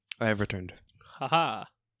I have returned. Haha.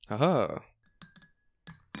 Haha.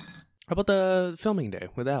 How about the filming day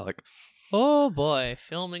with Alec? Oh boy,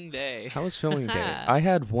 filming day. How was filming day? I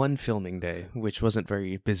had one filming day, which wasn't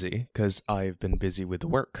very busy because I've been busy with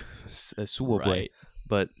work. Right.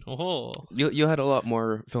 But Oh, you had a lot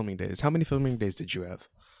more filming days. How many filming days did you have?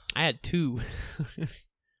 I had 2.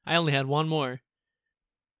 I only had one more.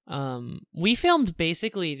 We filmed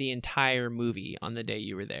basically the entire movie on the day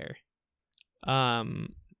you were there.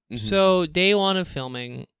 So day 1 of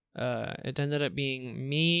filming, it ended up being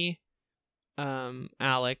me,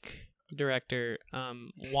 Alec, director,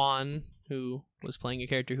 Juan, who was playing a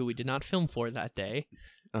character who we did not film for that day,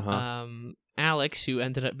 Alex, who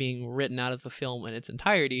ended up being written out of the film in its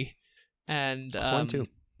entirety, and Juan too.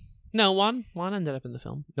 No, Juan ended up in the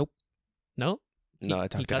film. Nope. No, I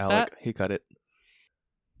talked to cut Alec. that? He cut it.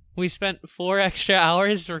 We spent 4 extra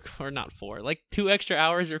hours, or not 4, like 2 extra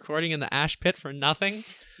hours recording in the ash pit for nothing.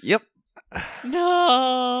 Yep.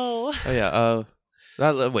 No. Oh yeah.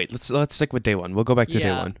 Wait. Let's stick with day 1. We'll go back to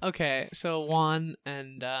day 1. Okay. So Juan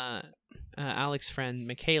and Alex's friend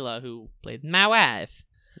Michaela, who played my wife.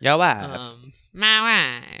 Yeah. Wow.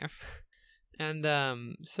 My wife.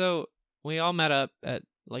 And so we all met up at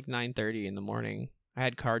like 9:30 in the morning. I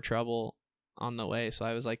had car trouble on the way, so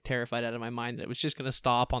I was like terrified out of my mind that it was just gonna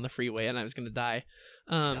stop on the freeway and I was gonna die.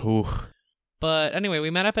 But anyway,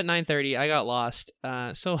 we met up at 9:30. I got lost.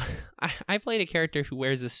 So I played a character who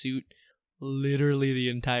wears a suit literally the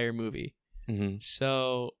entire movie. Mm-hmm.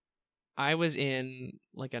 So I was in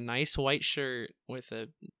like a nice white shirt with a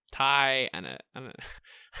tie and a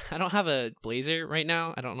I don't have a blazer right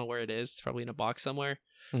now. I don't know where it is. It's probably in a box somewhere.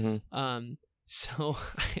 Mm-hmm. So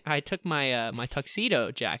I took my my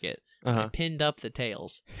tuxedo jacket. I pinned up the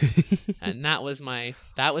tails, and that was my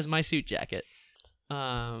suit jacket.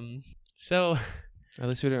 So at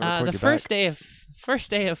least we didn't record the you first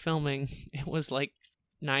day of filming, it was like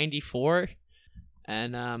 94,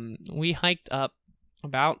 and we hiked up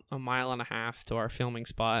about 1.5 miles to our filming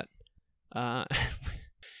spot.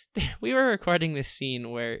 We were recording this scene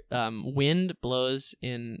where wind blows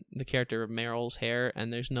in the character of Meryl's hair,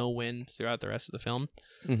 and there's no wind throughout the rest of the film.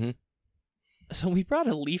 Mm-hmm. So we brought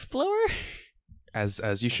a leaf blower.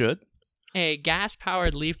 As you should. A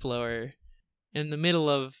gas-powered leaf blower in the middle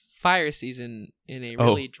of fire season in a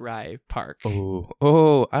really dry park.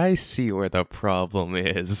 Oh, I see where the problem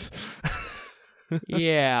is.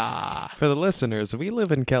 Yeah. For the listeners, we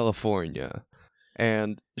live in California,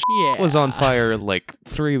 and yeah, was on fire like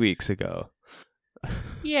 3 weeks ago.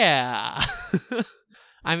 Yeah.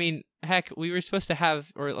 I mean, heck, we were supposed to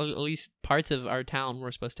have, or at least parts of our town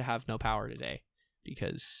were supposed to have no power today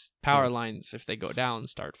because power lines, if they go down,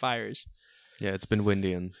 start fires. Yeah, it's been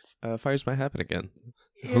windy and fires might happen again.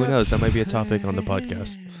 Yep. Who knows? That might be a topic on the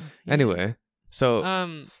podcast. Anyway, so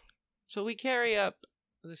so we carry up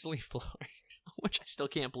this leaf blower, which I still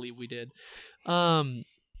can't believe we did. And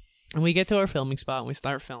we get to our filming spot and we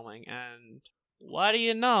start filming, and what do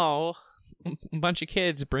you know? A bunch of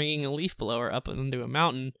kids bringing a leaf blower up into a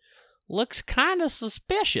mountain looks kind of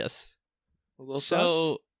suspicious. A little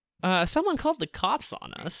so, someone called the cops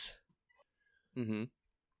on us. Mm-hmm.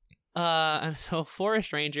 And so a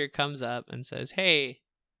forest ranger comes up and says, "Hey,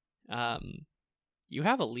 you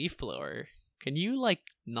have a leaf blower. Can you, like,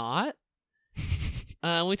 not?"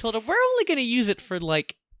 We told him, we're only going to use it for,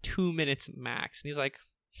 like, 2 minutes max. And he's like,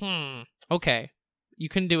 okay, you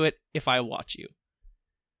can do it if I watch you.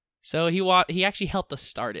 So he actually helped us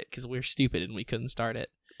start it because we're stupid and we couldn't start it.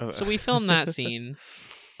 So we filmed that scene.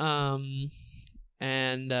 Yeah,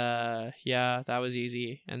 that was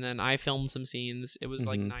easy. And then I filmed some scenes. It was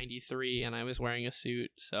like 93 and I was wearing a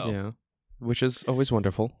suit. So yeah, which is always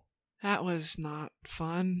wonderful. That was not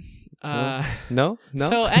fun. No.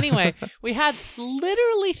 So anyway, we had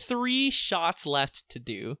literally 3 shots left to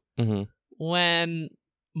do when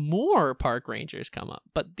more park rangers come up.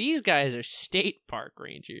 But these guys are state park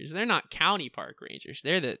rangers. They're not county park rangers.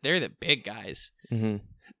 They're the big guys.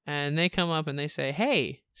 And they come up and they say,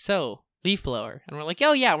 "Hey, so leaf blower." And we're like,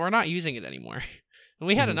 "Oh yeah, we're not using it anymore." And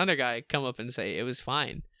we had another guy come up and say it was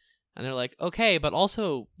fine. And they're like, "Okay, but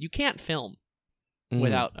also you can't film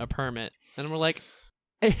without a permit." And we're like,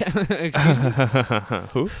 "Excuse me?"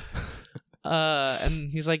 Who? And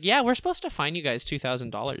he's like, "Yeah, we're supposed to fine you guys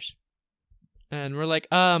 $2,000. And we're like,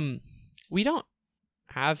 we don't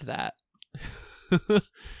have that.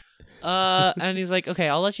 And he's like, "Okay,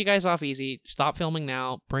 I'll let you guys off easy. Stop filming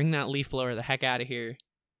now. Bring that leaf blower the heck out of here.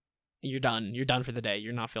 You're done. You're done for the day.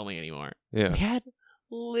 You're not filming anymore." Yeah. We had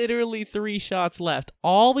literally 3 shots left.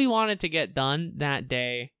 All we wanted to get done that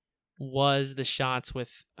day was the shots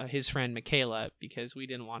with his friend Michaela, because we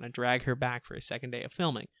didn't want to drag her back for a second day of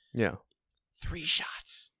filming. Yeah. 3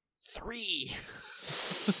 shots. 3.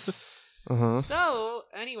 Uh-huh. So,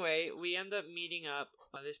 anyway, we end up meeting up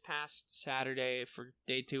this past Saturday for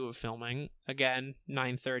day 2 of filming. Again,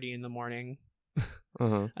 9:30 in the morning.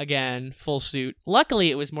 Uh-huh. Again, full suit. Luckily,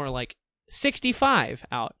 it was more like 65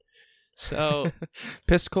 out. So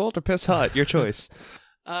piss cold or piss hot, your choice.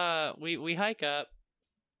 We hike up,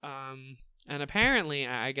 and apparently,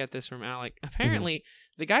 I get this from Alec. Apparently,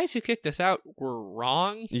 the guys who kicked us out were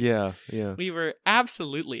wrong. Yeah. We were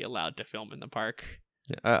absolutely allowed to film in the park.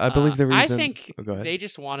 I believe the reason. I think go ahead. they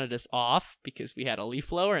just wanted us off because we had a leaf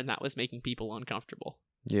blower, and that was making people uncomfortable.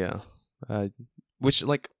 Yeah. Which,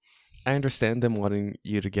 like, I understand them wanting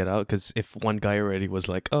you to get out, because if one guy already was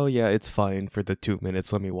like, "Oh yeah, it's fine for the 2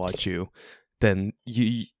 minutes, let me watch you," then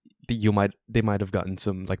they might have gotten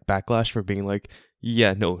some like backlash for being like,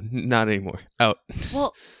 "Yeah, no, not anymore, out."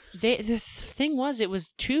 Well, the thing was, it was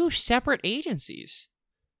 2 separate agencies.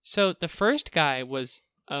 So the first guy was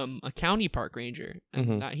a county park ranger,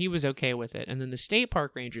 and he was okay with it. And then the state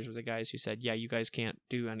park rangers were the guys who said, "Yeah, you guys can't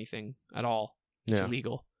do anything at all. It's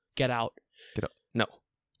illegal. Get out. Get out. No."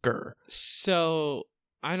 Grr. So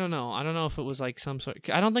I don't know. I don't know if it was like some sort.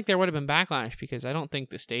 I don't think there would have been backlash, because I don't think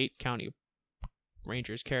the state county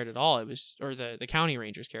rangers cared at all. It was, or the county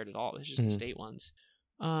rangers cared at all. It was just the state ones.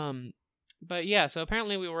 But yeah. So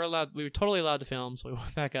apparently we were totally allowed to film. So we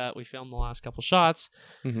went back up. We filmed the last couple shots.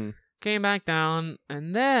 Came back down,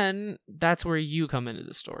 and then that's where you come into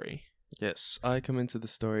the story. Yes, I come into the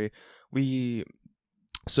story.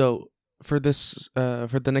 So for this,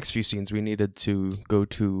 for the next few scenes, we needed to go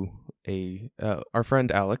to our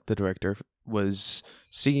friend Alec, the director, was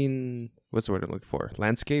seeing, what's the word I'm looking for?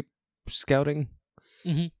 Landscape scouting?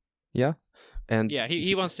 Yeah? And yeah,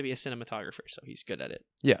 he wants to be a cinematographer, so he's good at it.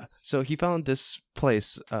 Yeah, so he found this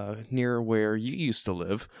place near where you used to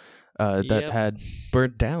live that had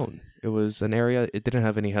burnt down. It was an area, it didn't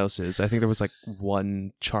have any houses. I think there was like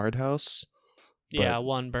one charred house. Yeah,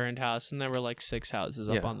 one burned house, and there were like 6 houses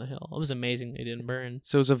up on the hill. It was amazing they didn't burn.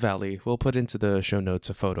 So it was a valley. We'll put into the show notes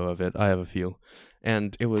a photo of it. I have a few.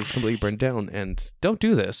 And it was completely burned down. And don't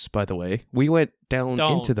do this, by the way. We went down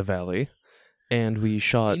into the valley, and we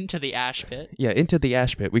shot... Into the ash pit. Yeah, into the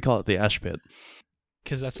ash pit. We call it the ash pit.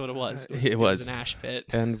 Because that's what it was. It was an ash pit.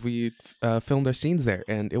 And we filmed our scenes there,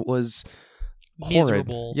 and it was...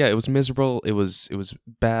 miserable. Horrid. Yeah, it was miserable. It was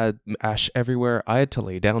bad, ash everywhere. I had to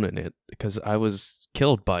lay down in it because I was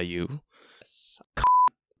killed by you.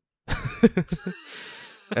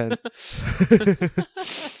 and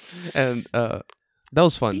that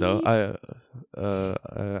was fun though.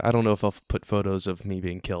 I don't know if I'll put photos of me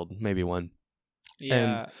being killed. Maybe one.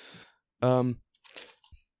 Yeah. And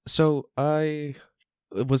so I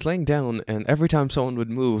was laying down, and every time someone would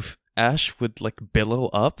move, ash would like billow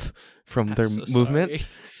up from their movement. Sorry.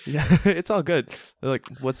 Yeah, it's all good. They're like,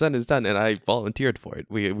 what's done is done, and I volunteered for it.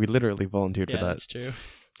 We literally volunteered for that. That's true.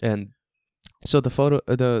 And so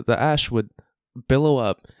the ash would billow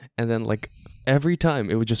up, and then like every time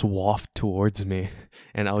it would just waft towards me,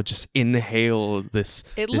 and I would just inhale this.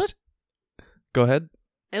 Go ahead.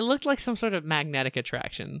 It looked like some sort of magnetic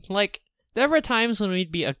attraction. Like, there were times when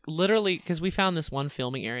we'd be literally, because we found this one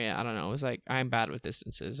filming area. I don't know. It was like, I'm bad with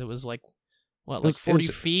distances. It was like, what, like 40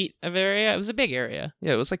 feet of area? It was a big area.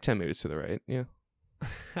 Yeah, it was like 10 meters to the right. Yeah.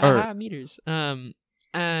 Meters.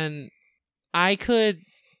 And I could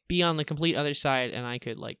be on the complete other side, and I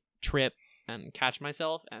could like trip and catch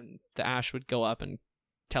myself, and the ash would go up and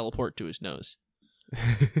teleport to his nose.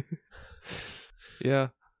 Yeah.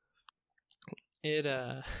 It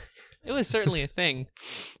was certainly a thing.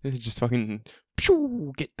 Just fucking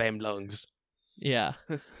pew, get them lungs. Yeah.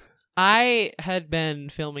 I had been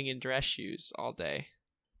filming in dress shoes all day.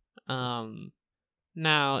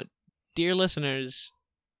 Now, dear listeners,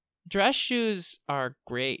 dress shoes are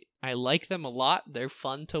great. I like them a lot. They're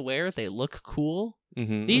fun to wear. They look cool.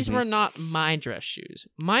 These were not my dress shoes.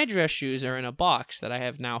 My dress shoes are in a box that I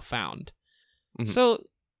have now found. So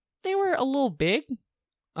they were a little big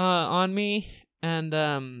on me,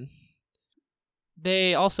 and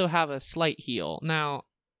they also have a slight heel. Now,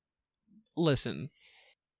 listen,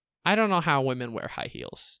 I don't know how women wear high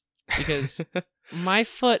heels, because my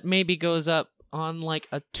foot maybe goes up on like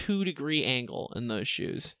a 2-degree angle in those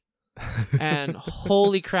shoes. And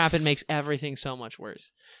holy crap, it makes everything so much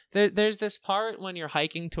worse. There's this part when you're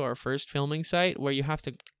hiking to our first filming site where you have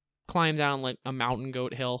to climb down like a mountain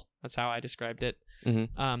goat hill. That's how I described it. There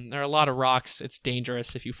are a lot of rocks. It's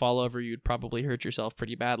dangerous. If you fall over, you'd probably hurt yourself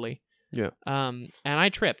pretty badly. Yeah. And I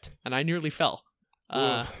tripped, and I nearly fell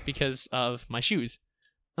because of my shoes.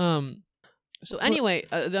 So anyway,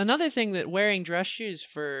 another thing that wearing dress shoes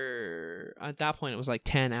for, at that point it was like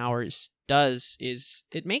 10 hours, does is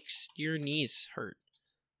it makes your knees hurt.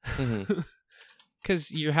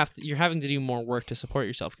 Because you're having to do more work to support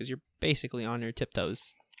yourself because you're basically on your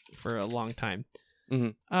tiptoes for a long time.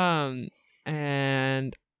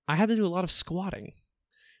 And I had to do a lot of squatting.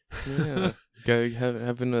 Yeah.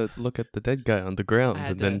 Having a look at the dead guy on the ground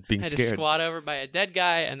and then being scared. I had to squat over by a dead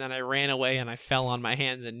guy, and then I ran away and I fell on my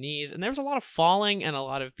hands and knees. And there was a lot of falling and a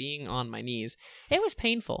lot of being on my knees. It was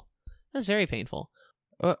painful. It was very painful.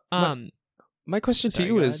 My question to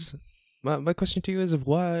you is... My question to you is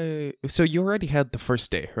why... So you already had the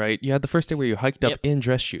first day, right? You had the first day where you hiked up in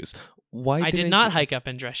dress shoes. Why I did not hike up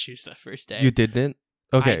in dress shoes the first day. You didn't?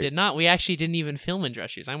 Okay. I did not. We actually didn't even film in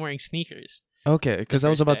dress shoes. I'm wearing sneakers. Okay, because I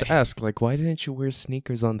was about to ask, like, why didn't you wear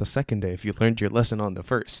sneakers on the second day if you learned your lesson on the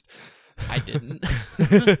first? I didn't.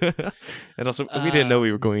 And also, we didn't know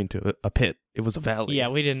we were going to a pit. It was a valley. Yeah,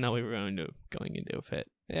 we didn't know we were going into a pit.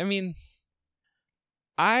 I mean,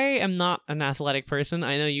 I am not an athletic person.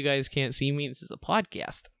 I know you guys can't see me. This is a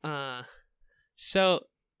podcast. So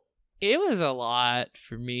it was a lot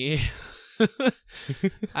for me.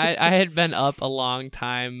 I had been up a long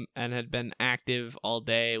time and had been active all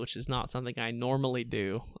day, which is not something I normally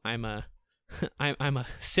do. I'm a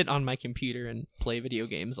sit on my computer and play video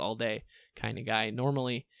games all day kind of guy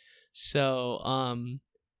normally. So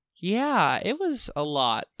yeah, it was a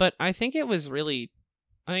lot, but I think it was worth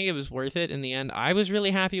it in the end. I was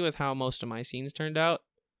really happy with how most of my scenes turned out.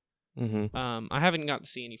 I haven't got to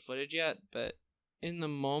see any footage yet, but in the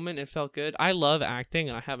moment it felt good. I love acting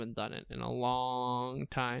and I haven't done it in a long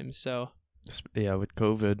time, so yeah, with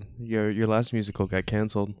COVID, your last musical got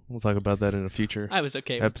canceled. We'll talk about that in a future I was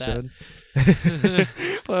okay episode. With that.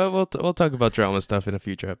 Well, we'll talk about drama stuff in a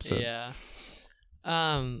future episode. Yeah.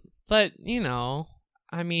 But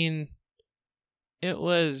I mean, it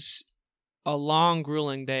was a long,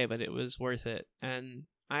 grueling day, but it was worth it. And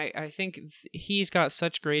I think he's got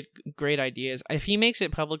such great ideas. If he makes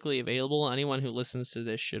it publicly available, anyone who listens to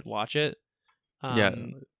this should watch it. Yeah,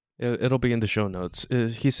 it'll be in the show notes.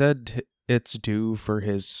 He said it's due for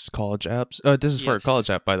his college apps. This is for a college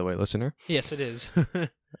app, by the way, listener. Yes, it is.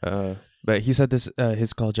 But he said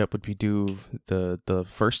his college app would be due the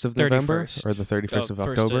 1st of November or the 31st of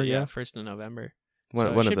October. 1st of November. One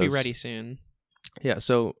it of should those. be ready soon. Yeah,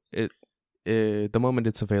 so the moment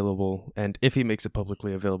it's available, and if he makes it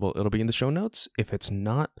publicly available, it'll be in the show notes. If it's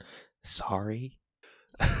not, sorry.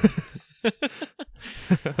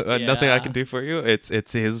 Nothing I can do for you.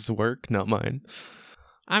 It's his work, not mine.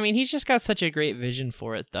 I mean, he's just got such a great vision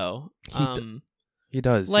for it, though. He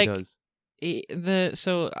does. Like, he does.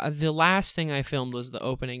 The last thing I filmed was the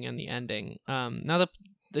opening and the ending. Now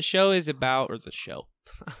the show is about, or the show,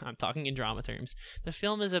 I'm talking in drama terms. The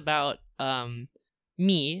film is about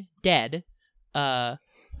me, dead,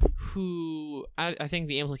 who I think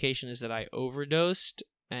the implication is that I overdosed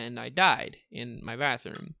and I died in my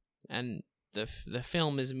bathroom, and the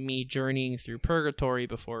film is me journeying through purgatory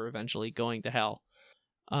before eventually going to hell.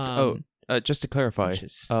 Just to clarify, which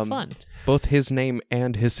is fun. Both his name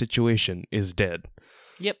and his situation is dead.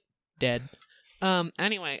 Yep, dead.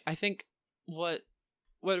 Anyway, I think what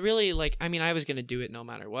really, like, I mean, I was gonna do it no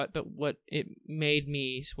matter what, but what made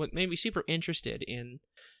me super interested in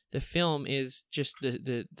the film is just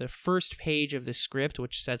the first page of the script,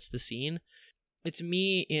 which sets the scene. It's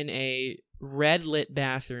me in a red lit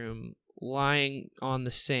bathroom, lying on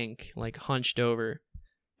the sink, like hunched over,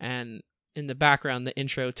 and in the background, the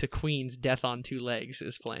intro to Queen's Death on Two Legs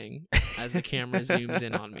is playing as the camera zooms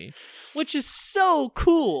in on me, which is so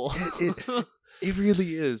cool. It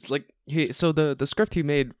really is. Like, so the script he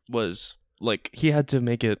made was, like, he had to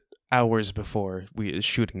make it hours before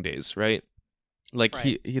shooting days, right? Like,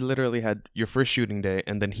 right. He literally had your first shooting day,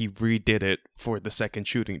 and then he redid it for the second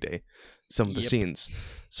shooting day, some of the scenes.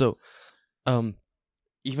 So,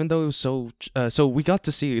 even though it was so we got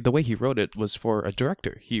to see the way he wrote it was for a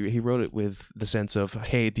director. He wrote it with the sense of,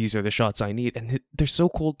 hey, these are the shots I need, and they're so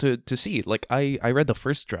cool to see. Like, I read the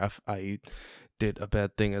first draft. I did a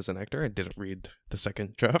bad thing as an actor. I didn't read the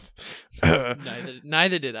second draft.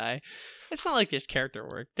 Neither did I. It's not like there's character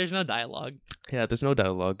work. There's no dialogue. Yeah, there's no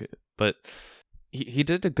dialogue, but he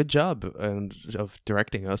did a good job of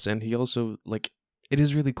directing us, and he also, like, it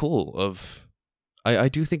is really cool. I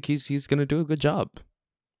do think he's gonna do a good job.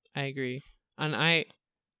 I agree. And I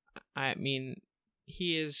mean,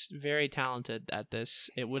 he is very talented at this.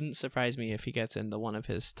 It wouldn't surprise me if he gets into one of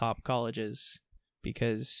his top colleges,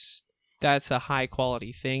 because that's a high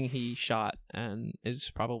quality thing he shot and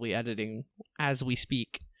is probably editing as we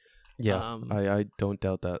speak. Yeah, I don't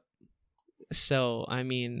doubt that. So, I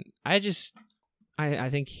mean, I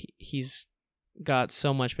think he's got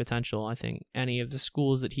so much potential. I think any of the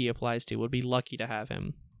schools that he applies to would be lucky to have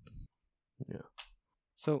him. Yeah.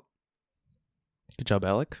 So, good job,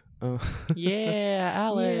 Alec. Yeah,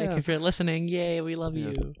 Alec, Yeah. if you're listening, yay, we love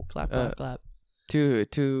you. Clap, clap, clap.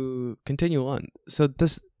 To continue on, so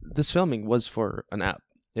this filming was for an app.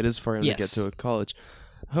 It is for him to get to a college.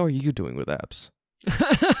 How are you doing with apps?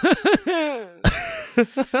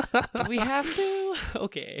 Do we have to?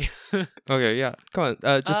 Okay. Okay, yeah. Come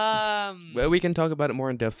on. Just we can talk about it more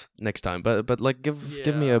in depth next time. But like,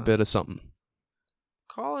 give me a bit of something.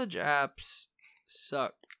 College apps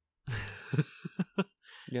suck.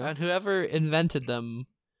 Yeah. And whoever invented them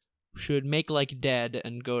should make like dead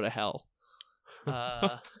and go to hell.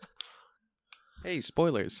 Hey,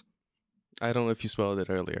 spoilers. I don't know if you spoiled it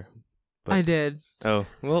earlier. But... I did. Oh,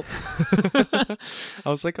 well. I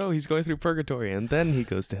was like, oh, he's going through purgatory and then he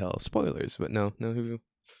goes to hell. Spoilers, but no.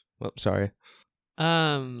 Well, sorry.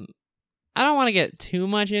 I don't want to get too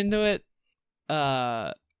much into it.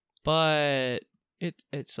 But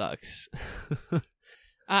it sucks.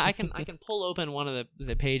 I can pull open one of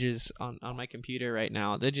the pages on my computer right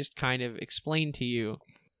now that just kind of explain to you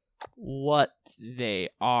what they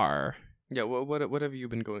are. Yeah, what have you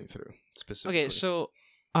been going through specifically? Okay, so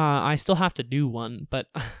I still have to do one, but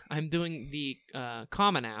I'm doing the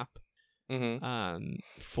Common App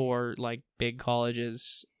for like big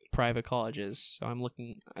colleges, private colleges. So I'm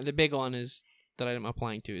looking. The big one is that I'm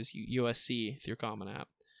applying to is USC through Common App.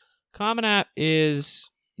 Common App is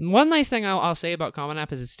one nice thing I'll say about Common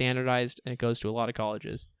App is it's standardized and it goes to a lot of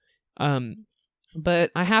colleges.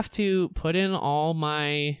 But I have to put in all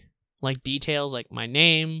my like details, like my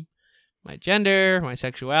name, my gender, my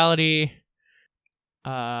sexuality, if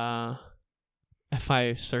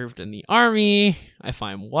I served in the army, if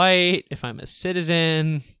I'm white, if I'm a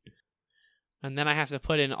citizen. And then I have to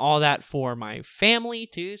put in all that for my family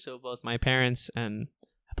too, so both my parents and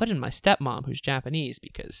I put in my stepmom who's Japanese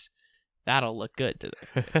because that'll look good to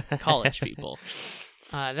the college people.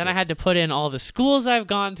 Then I had to put in all the schools I've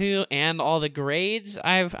gone to and all the grades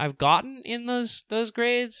I've gotten in those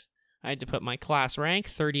grades. I had to put my class rank,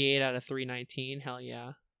 38 out of 319. Hell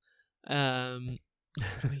yeah. How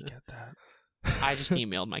do we get that? I just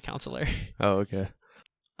emailed my counselor. Oh, okay.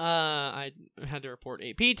 I had to report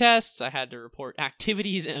AP tests. I had to report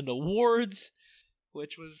activities and awards,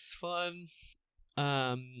 which was fun.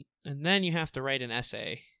 And then you have to write an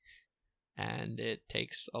essay, and it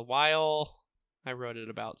takes a while. I wrote it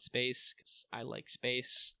about space because I like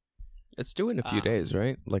space. It's due in a few days,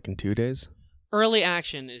 right? Like in 2 days? Early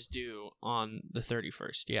action is due on the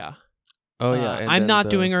 31st, yeah. Oh, yeah. And I'm not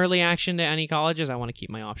doing early action to any colleges. I want to keep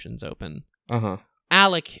my options open. Uh-huh.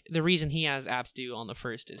 Alec, the reason he has apps due on the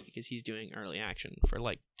 1st is because he's doing early action for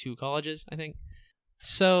like 2 colleges, I think.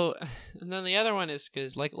 So, and then the other one is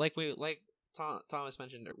because like Thomas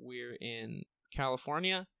mentioned, we're in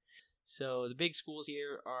California. So the big schools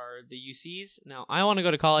here are the UCs. Now, I want to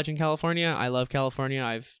go to college in California. I love California.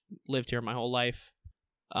 I've lived here my whole life.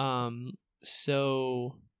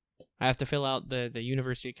 So I have to fill out the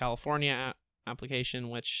University of California application,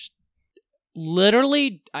 which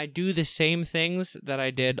literally I do the same things that I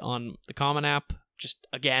did on the Common App, just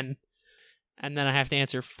again. And then I have to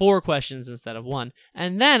answer 4 questions instead of 1.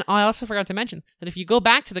 And then I also forgot to mention that if you go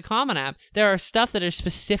back to the Common App, there are stuff that are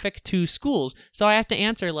specific to schools. So I have to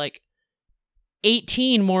answer like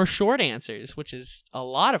 18 more short answers, which is a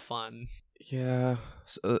lot of fun. Yeah.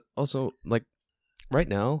 Also, like, right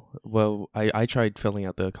now, well, I tried filling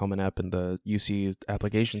out the Common App and the UC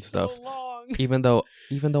application stuff. So long. Even though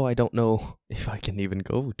I don't know if I can even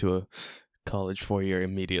go to a college 4-year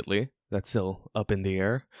immediately. That's still up in the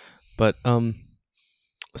air. But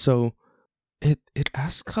so it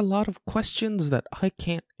asks a lot of questions that I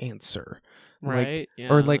can't answer. Right. Like,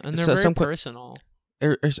 yeah. Or like and they're very personal.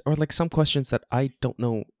 Or like some questions that I don't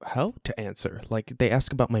know how to answer. Like they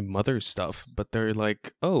ask about my mother's stuff, but they're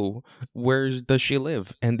like, "Oh, where does she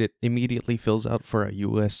live?" And it immediately fills out for a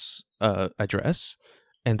U.S. Address,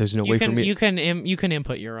 and there's no way for me. You can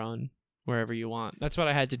input your own wherever you want. That's what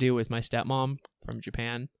I had to do with my stepmom from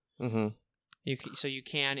Japan. Mm-hmm. You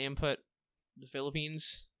can input the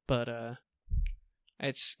Philippines, but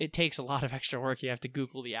it takes a lot of extra work. You have to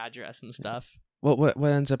Google the address and stuff. Well,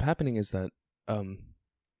 what ends up happening is that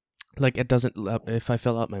like it doesn't. If I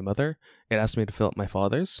fill out my mother, it asks me to fill out my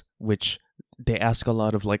father's, which they ask a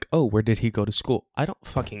lot of like, oh, where did he go to school? I don't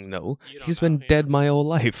fucking know. He's been dead my whole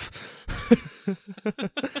life.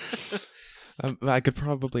 I could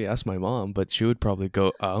probably ask my mom, but she would probably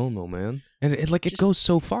go, "I don't know, man." And it Just- goes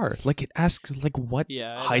so far. Like it asks like what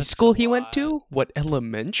Yeah, high that's school a he went lot. to, what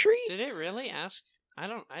elementary. Did it really ask? I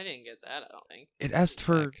didn't get that. I don't think It asked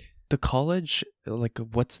for Heck. the college, like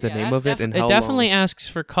what's the Yeah, name that's of it and it how definitely long. asks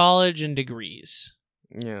for college and degrees.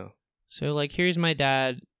 Yeah. So like, here's my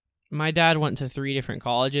dad. My dad went to 3 different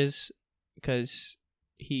colleges because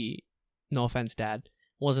he, no offense, Dad,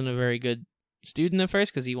 wasn't a very good student at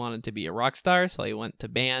first because he wanted to be a rock star, so he went to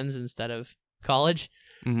bands instead of college.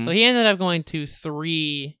 Mhm. So he ended up going to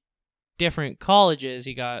 3 different colleges.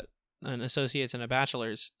 He got an associate's and a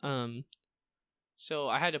bachelor's. So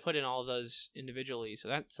I had to put in all of those individually, so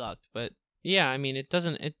that sucked. But yeah, I mean, it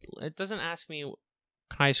doesn't ask me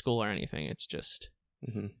high school or anything. It's just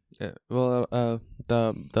Yeah. Well,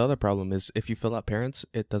 the other problem is if you fill out parents,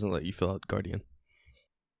 it doesn't let you fill out guardian.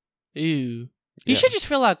 ew. You Yeah. should just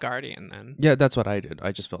fill out guardian then. Yeah, that's what I did.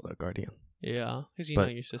 I just filled out guardian. Yeah, because you But-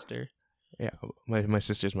 know your sister. Yeah, my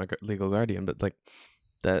sister's my legal guardian, but like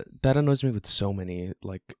that annoys me with so many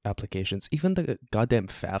like applications. Even the goddamn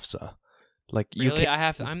FAFSA. Like you Really, can I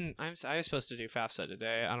have to. I was supposed to do FAFSA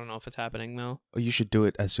today. I don't know if it's happening though. you should do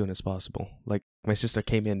it as soon as possible. Like my sister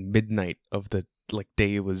came in midnight of the like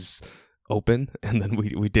day it was open, and then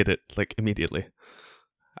we did it like immediately.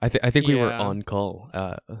 I think we were Yeah. on call.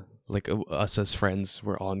 Like us as friends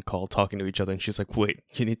were on call talking to each other, and she's like, "Wait,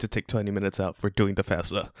 you need to take 20 minutes out. We're doing the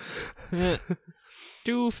FAFSA."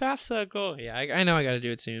 Do FAFSA go? Yeah, I know I got to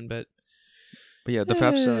do it soon, but But yeah, the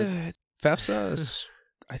FAFSA is,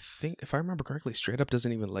 I think, if I remember correctly, straight up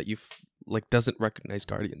doesn't even let you, doesn't recognize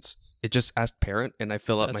guardians. It just asked parent, and I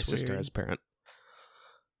fill out my That's sister weird. as parent,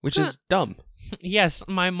 which Huh. is dumb. Yes,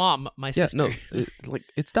 my mom, my Yeah, sister. no,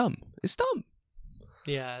 it's dumb. It's dumb.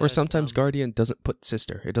 Yeah. Or that's sometimes dumb. guardian doesn't put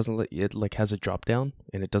sister. It doesn't let you, it like has a drop down,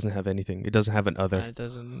 and it doesn't have anything. It doesn't have an other. It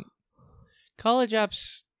doesn't. College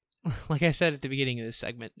apps, like I said at the beginning of this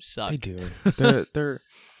segment, suck. They do. They're.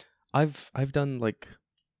 I've done like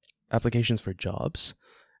applications for jobs,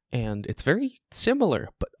 and it's very similar,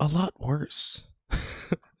 but a lot worse.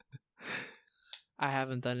 I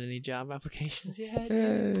haven't done any job applications yet.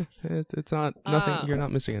 It's not nothing. Ah. You're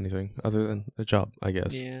not missing anything other than a job, I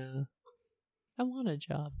guess. Yeah. I want a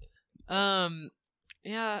job.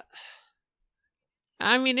 Yeah.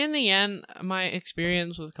 I mean, in the end, my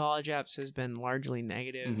experience with college apps has been largely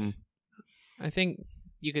negative. Mhm. I think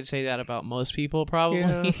you could say that about most people, probably.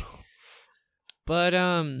 Yeah. But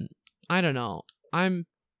I don't know. I'm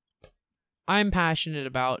passionate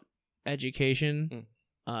about education. Mm.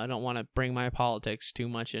 I don't want to bring my politics too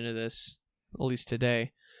much into this, at least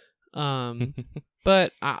today.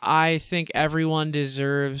 But I think everyone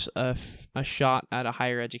deserves a shot at a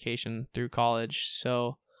higher education through college.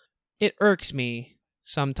 So it irks me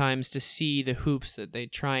sometimes to see the hoops that they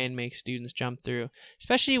try and make students jump through,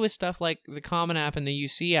 especially with stuff like the Common App and the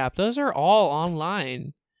UC app. Those are all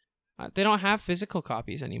online. They don't have physical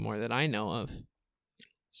copies anymore that I know of.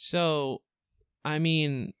 So, I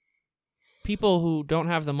mean, people who don't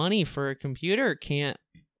have the money for a computer can't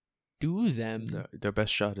do them. Their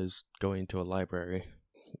best shot is going to a library,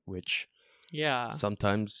 which Yeah.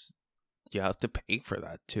 sometimes you have to pay for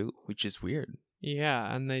that too, which is weird.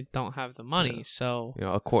 Yeah, and they don't have the money, Yeah. so You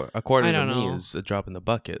know, a quarter I to don't me know. is a drop in the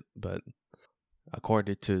bucket, but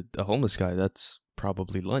according to a homeless guy, that's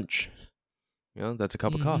probably lunch. You know, that's a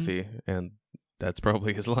cup of Mhm. coffee, and that's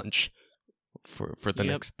probably his lunch for the Yep.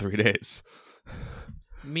 next 3 days.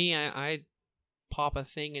 me, I pop a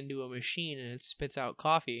thing into a machine and it spits out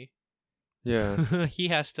coffee. Yeah. He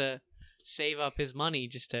has to save up his money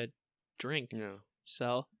just to drink. Yeah.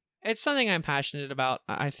 So it's something I'm passionate about.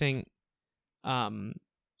 I think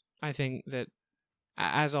that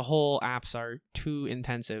as a whole, apps are too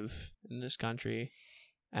intensive in this country,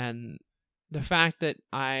 and the fact that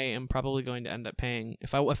I am probably going to end up paying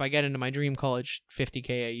if I get into my dream college $50,000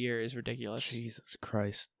 a year is ridiculous. Jesus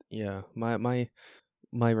Christ. Yeah.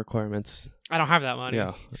 My requirements. I don't have that money.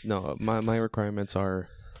 Yeah. No, my requirements are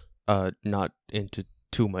not into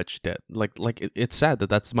too much debt. Like it's sad that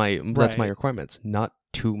that's my Right. requirements. Not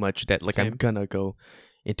too much debt. Like I'm Same. gonna go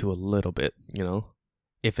into a little bit, you know,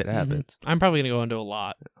 if it happens. I'm probably gonna go into a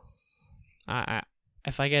lot. I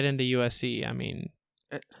if I get into USC, I mean,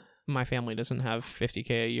 my family doesn't have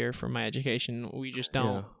 $50,000 a year for my education. We just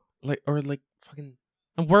don't. Yeah. Like fucking.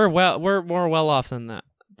 And we're more well off than that.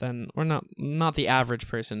 Then we're not the average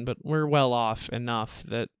person, but we're well off enough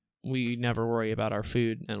that we never worry about our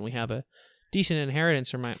food, and we have a decent inheritance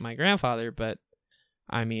from my grandfather. But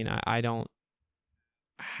I mean, I don't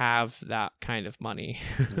have that kind of money.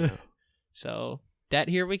 Yeah. So debt,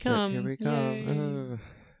 here we come. Here we Yay. come.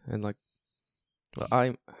 And like, well,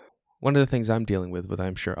 one of the things I'm dealing with,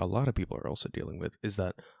 I'm sure a lot of people are also dealing with, is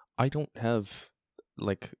that I don't have,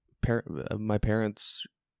 like, my parents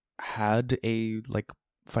had a, like,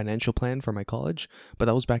 financial plan for my college, but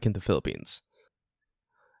that was back in the Philippines.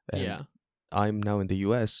 And yeah. I'm now in the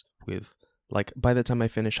US with, like, by the time I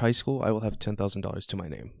finish high school, I will have $10,000 to my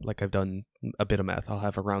name. Like, I've done a bit of math. I'll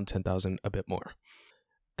have around 10,000, a bit more.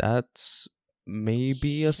 That's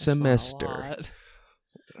maybe a semester.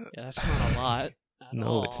 Yeah, that's not a lot.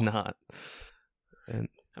 No, it's not. And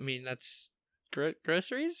I mean, that's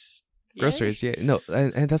groceries. Groceries, yeah. No,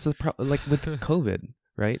 and that's the problem. Like with COVID,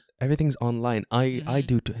 right? Everything's online. I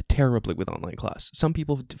do terribly with online class. Some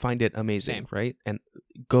people find it amazing, right? And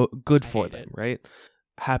good for them, right?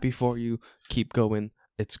 Happy for you. Keep going.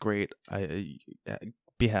 It's great. I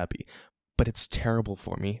be happy. But it's terrible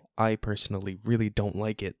for me. I personally really don't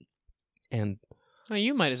like it. And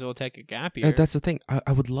you might as well take a gap year. That's the thing.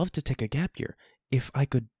 I would love to take a gap year if I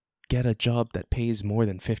could get a job that pays more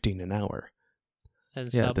than $15 an hour. Than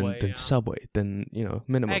Subway. Than Subway. Then,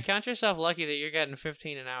 minimum. Hey, count yourself lucky that you're getting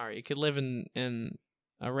 $15 an hour. You could live in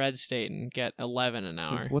a red state and get $11 an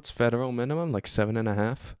hour. What's federal minimum? Like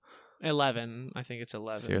 7.5? 11. I think it's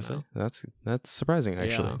 11. Seriously? Now. That's surprising,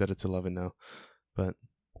 actually, that it's 11 now. But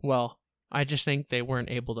well, I just think they weren't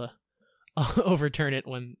able to overturn it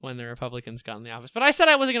when the Republicans got in the office. But I said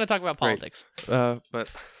I wasn't going to talk about politics. Right. But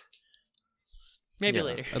maybe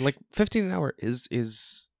later. Like $15 an hour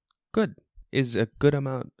is good. Is a good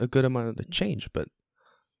amount of change, but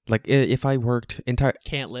like if I worked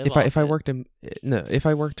can't live if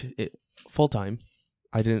I worked full time,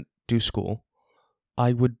 I didn't do school,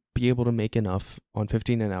 I would be able to make enough on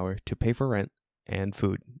 $15 an hour to pay for rent and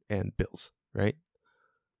food and bills, right?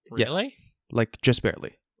 Really? Yeah. Like just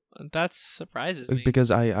barely. That surprises me.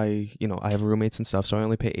 Because I have roommates and stuff, so I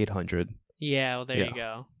only pay $800. Yeah, well, there you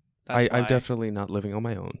go. I'm definitely not living on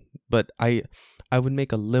my own, but I would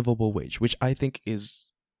make a livable wage, which I think is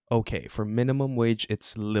okay. For minimum wage,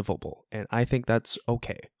 it's livable, and I think that's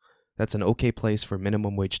okay. That's an okay place for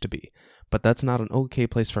minimum wage to be, but that's not an okay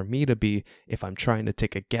place for me to be if I'm trying to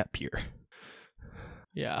take a gap year.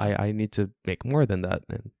 Yeah, I need to make more than that.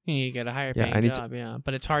 And you need to get a higher paying job,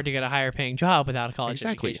 but it's hard to get a higher paying job without a college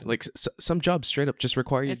education. Like some jobs straight up just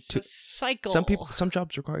require you to. It's a cycle. Some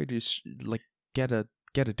jobs require you to like get a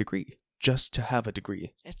degree just to have a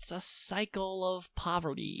degree. It's a cycle of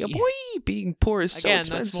poverty. Yeah, boy, being poor is so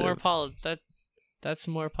expensive. That's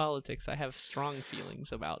more politics. I have strong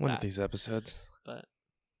feelings about that. One of these episodes. But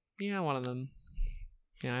yeah, one of them.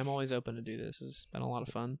 Yeah, I'm always open to do this. It's been a lot of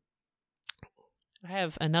fun. I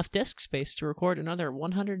have enough disk space to record another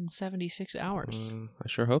 176 hours. I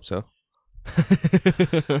sure hope so.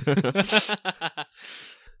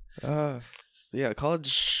 Yeah,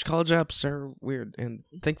 college apps are weird, and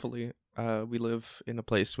thankfully, we live in a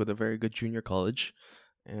place with a very good junior college,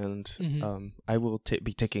 and I will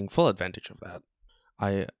be taking full advantage of that.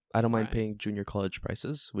 I don't mind paying junior college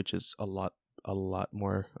prices, which is a lot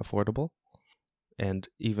more affordable, and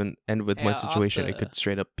with my situation, it could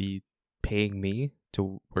straight up be paying me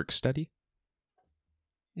to work study.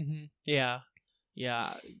 Yeah.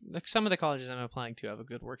 Like some of the colleges I'm applying to have a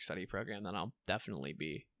good work study program that I'll definitely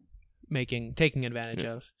be taking advantage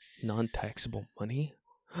of. Non-taxable money.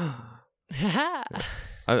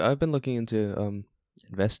 I've been looking into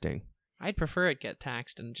investing. I'd prefer it get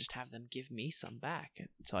taxed and just have them give me some back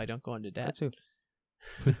so I don't go into debt. That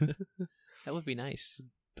too. That would be nice.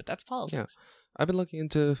 But that's politics. Yeah. I've been looking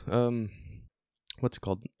into what's it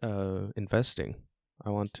called? Investing. I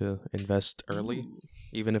want to invest early,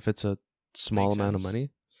 even if it's a small amount of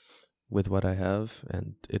money with what I have,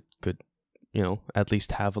 and it could, at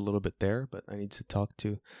least have a little bit there, but I need to talk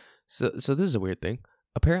to. So this is a weird thing.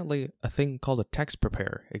 Apparently, a thing called a tax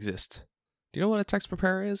preparer exists. Do you know what a tax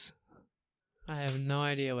preparer is? I have no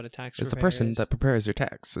idea what a tax preparer is. It's a person that prepares your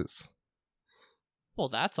taxes. Well,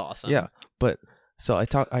 that's awesome. Yeah, but so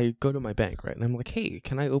I go to my bank, right, and I'm like, hey,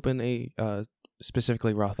 can I open a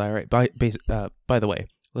specifically Roth IRA? By the way,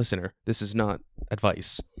 listener, this is not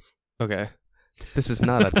advice. Okay, this is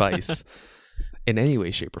not advice in any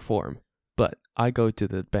way, shape, or form. But I go to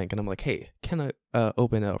the bank and I'm like, hey, can I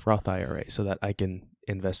open a Roth IRA so that I can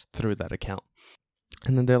invest through that account?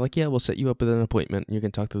 And then they're like, yeah, we'll set you up with an appointment. You can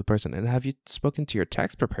talk to the person. And have you spoken to your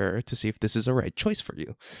tax preparer to see if this is a right choice for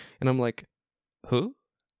you? And I'm like, who?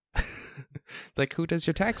 Like, who does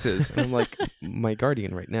your taxes? And I'm like, my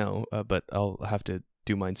guardian right now, but I'll have to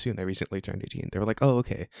do mine soon. I recently turned 18. They were like, oh,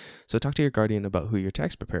 okay. So talk to your guardian about who your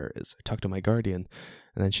tax preparer is. I talked to my guardian,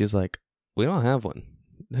 and then she's like, we don't have one.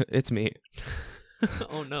 It's me.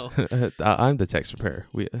 Oh, no. I'm the tax preparer.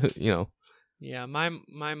 Yeah,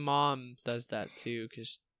 my mom does that too,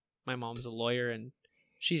 because my mom's a lawyer, and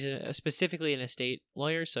she's specifically an estate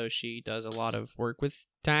lawyer, so she does a lot of work with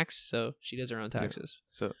tax. So she does her own taxes.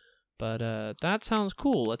 Yeah. So, but that sounds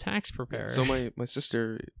cool. A tax preparer. So my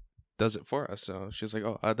sister does it for us. So she's like,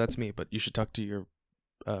 "Oh, that's me, but you should talk to your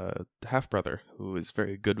half brother who is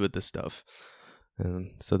very good with this stuff."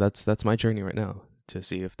 And so that's my journey right now to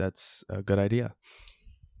see if that's a good idea.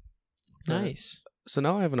 Nice. So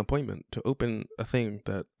now I have an appointment to open a thing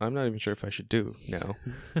that I'm not even sure if I should do now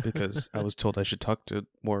because I was told I should talk to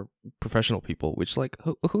more professional people, which like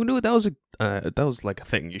who knew that was like a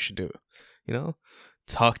thing you should do, you know?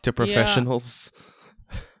 Talk to professionals.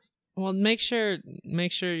 Yeah. Well, make sure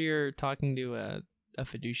you're talking to a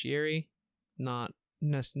fiduciary, not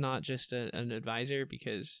just an advisor,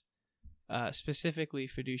 because specifically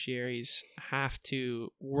fiduciaries have to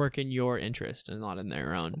work in your interest and not in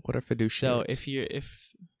their own. What are fiduciaries? So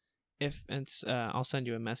if and I'll send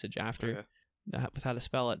you a message after with how to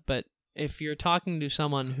spell it. But if you're talking to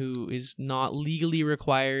someone who is not legally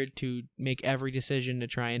required to make every decision to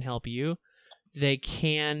try and help you, they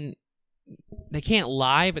can't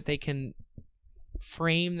lie, but they can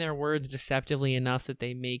frame their words deceptively enough that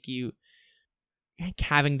they make you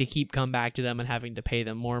having to come back to them and having to pay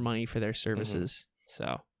them more money for their services.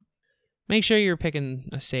 So make sure you're picking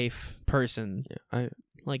a safe person.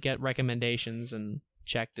 Yeah, get recommendations and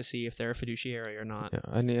check to see if they're a fiduciary or not. Yeah,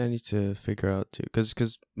 I need to figure out too,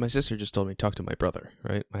 because my sister just told me talk to my brother,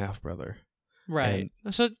 right? My half brother. Right.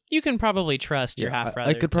 So you can probably trust your half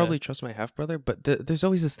brother. I could probably trust my half brother, but there's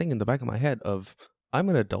always this thing in the back of my head of I'm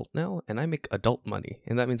an adult now and I make adult money,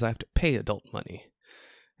 and that means I have to pay adult money.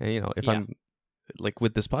 And if I'm like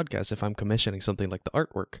with this podcast, if I'm commissioning something like the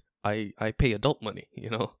artwork, I pay adult money,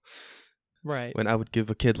 Right. When I would give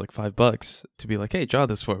a kid like $5 to be like, hey, draw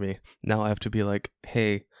this for me. Now I have to be like,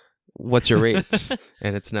 hey, what's your rates?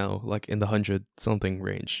 And it's now like in the 100-something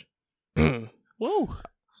range. Whoa.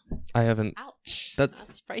 I haven't. Ouch.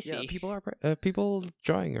 That's pricey. Yeah, people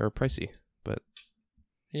drawing are pricey, but.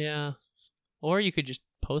 Yeah. Or you could just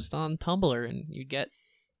post on Tumblr and you get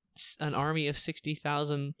an army of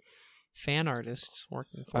 60,000 fan artists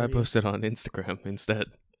working for you. I posted on Instagram instead.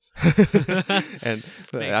 And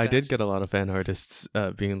I did get a lot of fan artists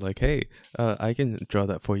being like, hey, I can draw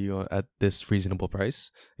that for you at this reasonable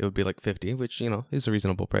price. It would be like 50, which is a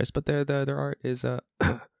reasonable price, but their art is not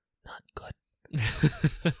good.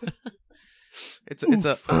 It's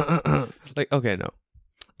a like, okay, no,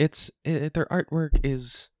 their artwork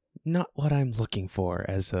is not what I'm looking for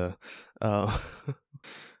as a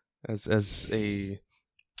as a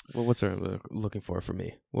what's there looking for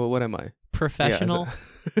me? Well, what am I? Professional?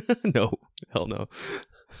 Yeah, no, hell no.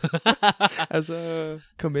 As a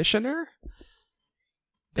commissioner?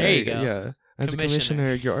 There you go. Yeah. As a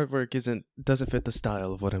commissioner, your artwork doesn't fit the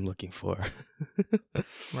style of what I'm looking for.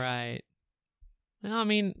 Right. Well, I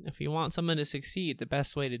mean, if you want someone to succeed, the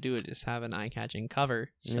best way to do it is have an eye-catching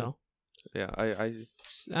cover. So, yeah,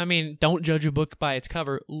 I mean, don't judge a book by its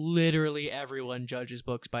cover. Literally everyone judges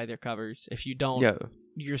books by their covers. If you don't,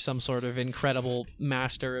 you're some sort of incredible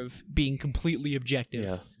master of being completely objective.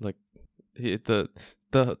 Yeah, like the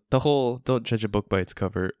whole don't judge a book by its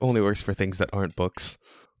cover only works for things that aren't books.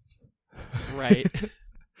 Right.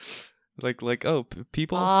 like oh,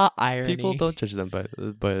 people irony. People don't judge them by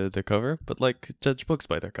their cover, but like judge books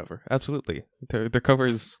by their cover. Absolutely. Their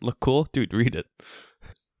covers look cool, dude, read it.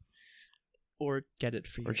 Or get it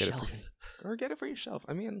for yourself. Or get it for yourself.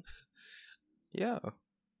 I mean, yeah.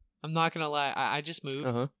 I'm not gonna lie, I just moved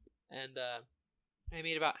and I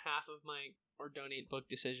made about half of my donate book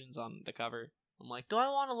decisions on the cover. I'm like, do I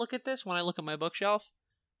want to look at this when I look at my bookshelf?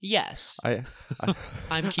 Yes.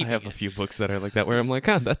 I'm keeping I have a few books that are like that where I'm like,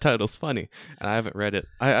 that title's funny. And I haven't read it.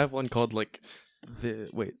 I have one called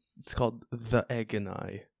it's called The Egg and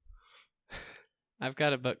I. I've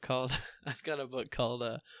got a book called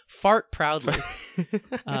Fart Proudly.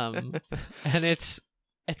 And it's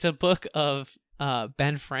a book of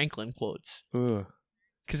Ben Franklin quotes.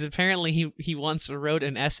 Because apparently he once wrote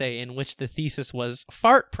an essay in which the thesis was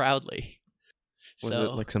Fart Proudly. Was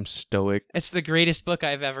it like some stoic? It's the greatest book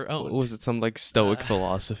I've ever owned. Was it some like stoic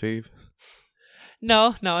philosophy?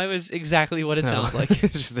 No, it was exactly what it sounds like.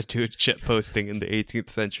 It's just a dude shit posting in the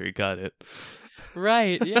 18th century. Got it.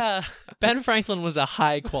 Right, yeah. Ben Franklin was a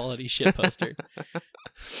high quality shit poster.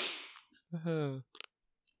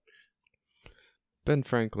 Ben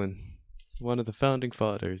Franklin, one of the founding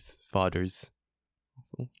fathers,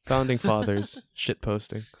 shit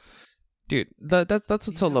posting. Dude, that's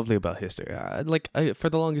what's so lovely about history. For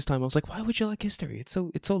the longest time, I was like, why would you like history? It's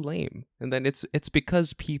so lame. And then it's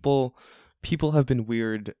because people have been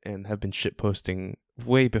weird and have been shit posting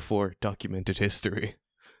way before documented history.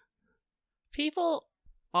 people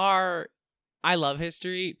are. I love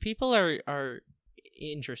history. People are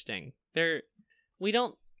interesting.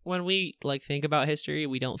 When we like think about history,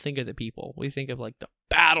 we don't think of the people. We think of like the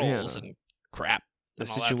battles and crap, the and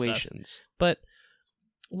situations. But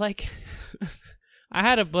like, I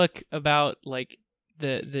had a book about like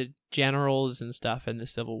the generals and stuff in the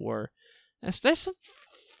Civil War. There's some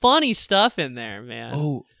funny stuff in there, man.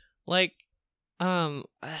 Oh, like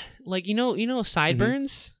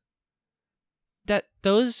sideburns. That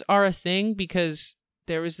those are a thing because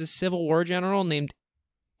there was this Civil War general named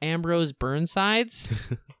Ambrose Burnsides,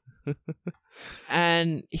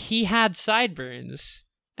 and he had sideburns,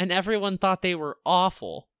 and everyone thought they were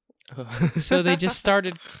awful. So they just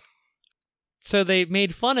started. So they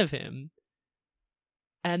made fun of him,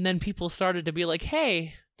 and then people started to be like,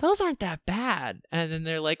 "Hey, those aren't that bad." And then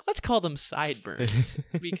they're like, "Let's call them sideburns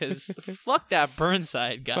because fuck that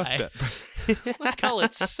Burnside guy. Fuck that. Let's call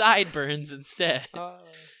it sideburns instead."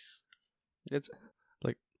 It's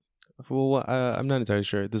like, well, I'm not entirely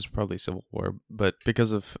sure. This is probably Civil War, but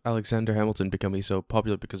because of Alexander Hamilton becoming so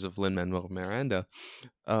popular because of Lin-Manuel Miranda,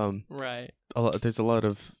 right? There's a lot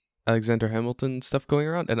of Alexander Hamilton stuff going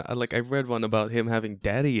around, and I read one about him having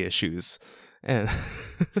daddy issues. And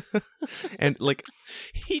and like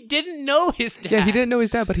he didn't know his dad. Yeah, he didn't know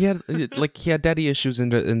his dad, but he had daddy issues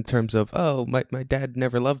in terms of, oh, my dad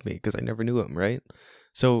never loved me because I never knew him, right?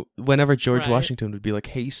 So whenever George Washington would be like,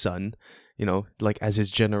 "Hey son," like as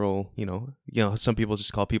his general, some people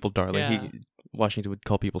just call people darling. Washington would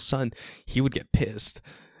call people son. He would get pissed.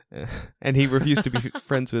 And he refused to be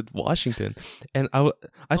friends with Washington. And I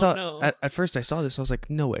thought at first I saw this, I was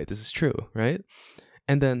like, no way, this is true, right?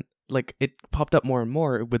 And then like it popped up more and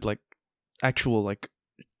more with like actual like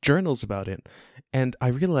journals about it, and I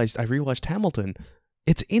realized I rewatched Hamilton.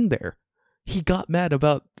 It's in there. He got mad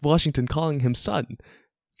about Washington calling him son.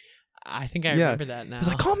 I think I remember that now. He's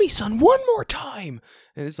like, "Call me son one more time,"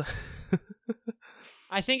 and it's like.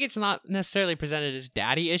 I think it's not necessarily presented as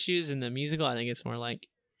daddy issues in the musical. I think it's more like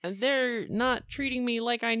they're not treating me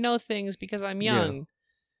like I know things because I'm young,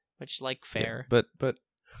 which like fair. Yeah, but.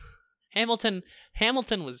 Hamilton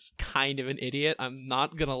was kind of an idiot. I'm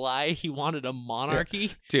not gonna lie. He wanted a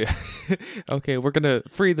monarchy. Yeah. Dude. Okay, we're gonna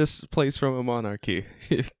free this place from a monarchy.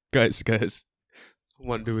 guys.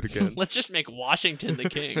 Want to do it again? Let's just make Washington the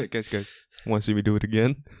king. guys. Want to see me do it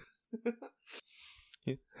again?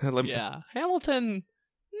 Hamilton.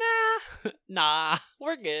 Nah.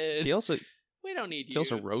 We're good. We don't need you. He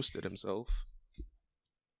also roasted himself.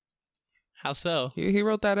 How so? He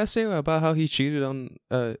wrote that essay about how he cheated on.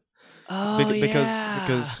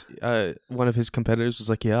 Because one of his competitors was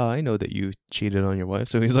like, "Yeah, I know that you cheated on your wife."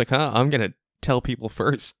 So he's like, I'm gonna tell people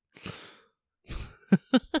first.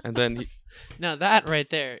 And then now that right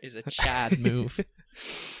there is a Chad move.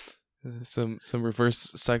 Some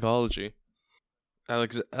reverse psychology.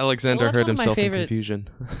 Alexander hurt himself in confusion.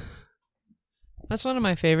 That's one of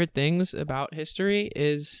my favorite things about history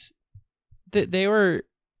is that they were.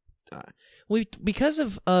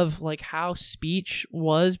 Because of like how speech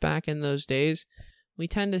was back in those days, we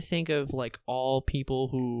tend to think of like all people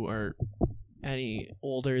who are any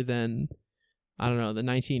older than, I don't know, the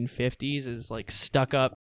 1950s as like stuck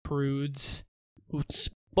up prudes who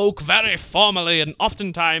spoke very formally and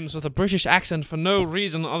oftentimes with a British accent for no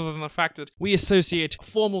reason other than the fact that we associate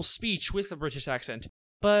formal speech with a British accent.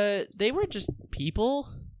 But they were just people.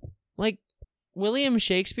 Like William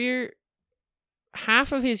Shakespeare,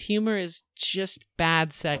 half of his humor is just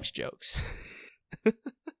bad sex jokes.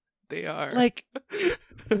 They are. Like,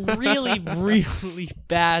 really, really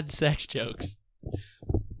bad sex jokes.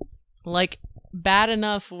 Like, bad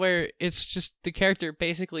enough where it's just the character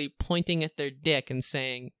basically pointing at their dick and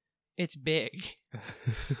saying, "It's big."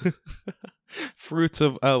 Fruits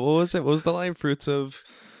of, what was it? What was the line? Fruits of...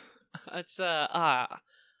 It's,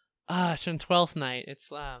 it's from Twelfth Night.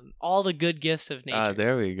 It's, all the good gifts of nature.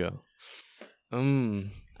 There we go. I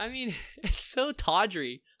mean, it's so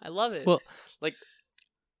tawdry. I love it. Well, like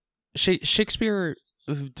Shakespeare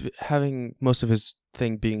having most of his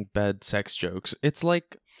thing being bad sex jokes. It's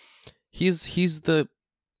like he's the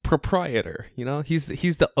proprietor, He's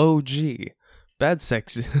the OG bad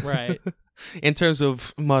sex, right? In terms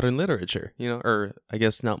of modern literature, or I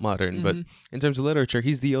guess not modern, but in terms of literature,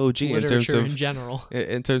 he's the OG literature in terms of in general.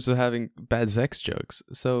 In terms of having bad sex jokes.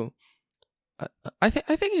 So I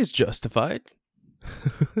think he's justified.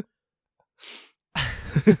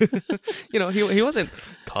 He wasn't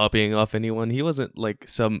copying off anyone. He wasn't like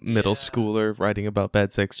some middle schooler writing about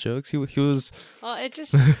bad sex jokes. He was. Well, it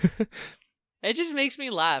just makes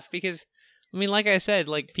me laugh because, I mean, like I said,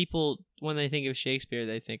 like people when they think of Shakespeare,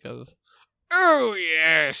 they think of, "Oh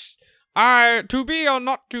yes, To be or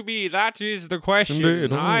not to be, that is the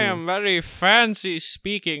question. I am very fancy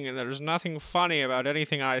speaking, and there's nothing funny about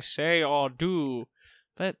anything I say or do.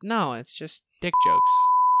 But no, it's just dick jokes.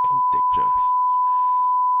 Dick jokes.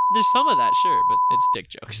 There's some of that, sure, but it's dick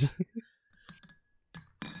jokes.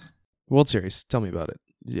 World Series, tell me about it.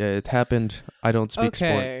 Yeah, it happened. I don't speak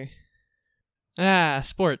sport.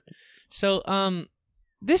 Sport. So,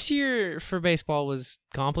 this year for baseball was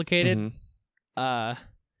complicated.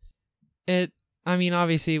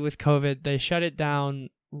 Obviously with COVID, they shut it down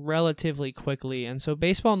relatively quickly, and so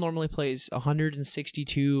baseball normally plays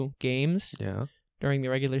 162 games during the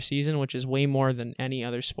regular season, which is way more than any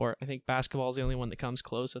other sport. I think basketball is the only one that comes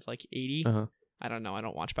close with like 80. I don't know. I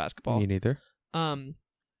don't watch basketball. Me neither.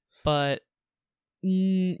 But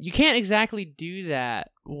you can't exactly do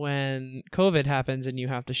that when COVID happens and you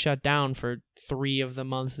have to shut down for 3 of the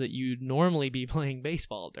months that you'd normally be playing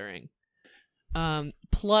baseball during.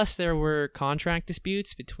 Plus, there were contract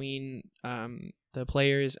disputes between the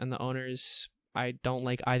players and the owners. I don't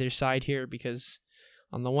like either side here because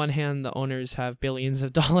on the one hand, the owners have billions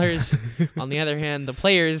of dollars. On the other hand, the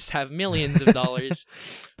players have millions of dollars.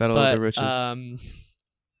 Battle of the riches.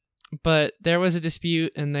 But there was a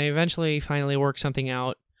dispute, and they eventually finally worked something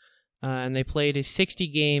out, and they played a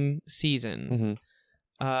 60-game season.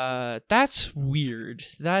 That's weird.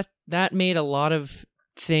 That made a lot of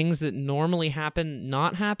things that normally happen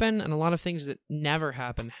not happen, and a lot of things that never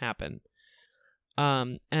happen.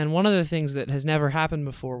 And one of the things that has never happened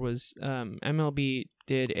before was MLB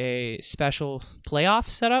did a special playoff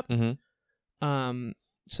setup.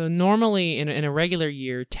 So normally in a regular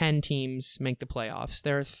year, 10 teams make the playoffs.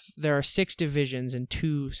 There are 6 divisions and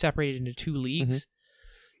separated into 2 leagues.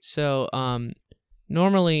 So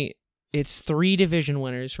normally it's 3 division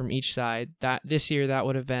winners from each side. That this year that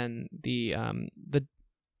would have been the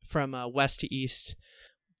from west to east,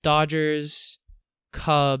 Dodgers,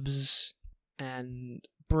 Cubs, and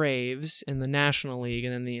Braves in the National League,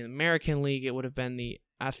 and in the American League it would have been the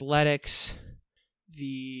Athletics,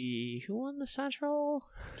 who won the Central?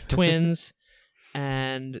 Twins,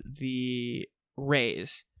 and the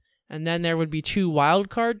Rays. And then there would be 2 wild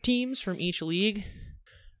card teams from each league.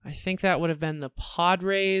 I think that would have been the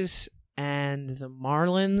Padres and the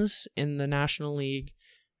Marlins in the National League,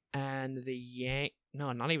 and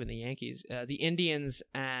not even the Yankees, the Indians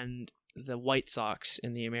and the White Sox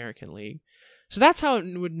in the American League. So that's how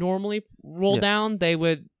it would normally roll down. They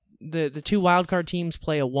would the 2 wild card teams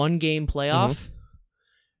play a 1-game playoff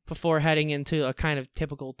before heading into a kind of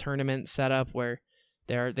typical tournament setup where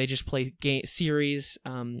they just play series,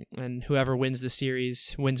 and whoever wins the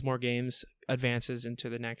series wins more games, advances into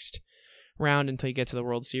the next round until you get to the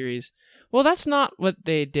World Series. Well, that's not what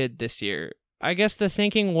they did this year. I guess the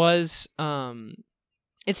thinking was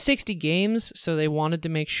it's 60 games, so they wanted to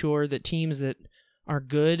make sure that teams that are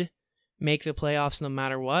good make the playoffs no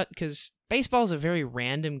matter what, because baseball is a very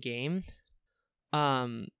random game.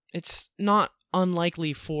 It's not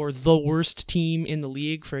unlikely for the worst team in the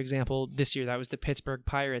league, for example, this year that was the Pittsburgh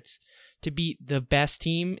Pirates, to beat the best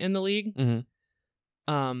team in the league in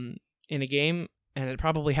a game, and it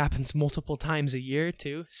probably happens multiple times a year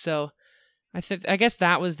too. So I guess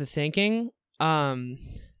that was the thinking.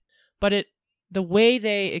 But the way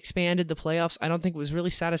they expanded the playoffs, I don't think was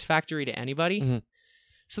really satisfactory to anybody.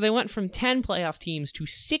 So they went from 10 playoff teams to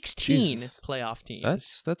 16 playoff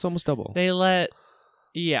teams. That's almost double.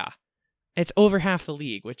 It's over half the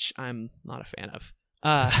league, which I'm not a fan of.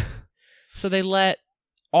 So they let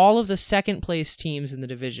all of the second place teams in the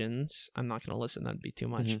divisions, I'm not going to listen, that'd be too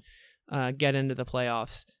much, get into the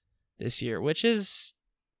playoffs this year, which is,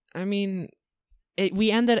 I mean, it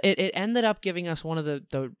ended up giving us one of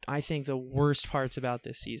the I think the worst parts about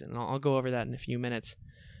this season. I'll go over that in a few minutes.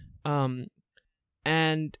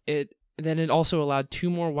 And it also allowed 2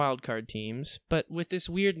 more wildcard teams, but with this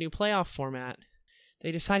weird new playoff format,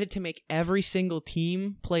 they decided to make every single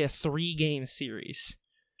team play a 3-game series.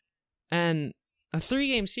 And a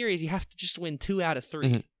 3-game series, you have to just win 2 out of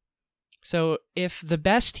 3. So if the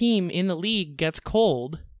best team in the league gets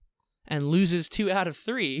cold and loses 2 out of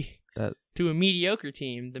 3 to a mediocre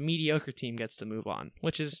team, the mediocre team gets to move on,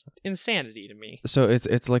 which is insanity to me. So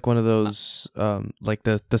it's like one of those, like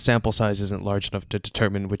the sample size isn't large enough to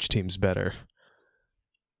determine which team's better.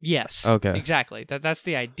 Yes. Okay. Exactly. That's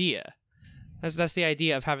the idea. That's the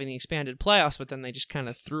idea of having the expanded playoffs, but then they just kind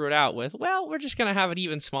of threw it out with, well, we're just going to have an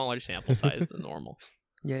even smaller sample size than normal.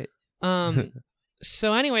 Yeah.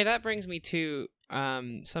 So anyway, that brings me to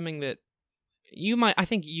something that I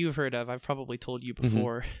think you've heard of. I've probably told you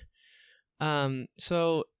before.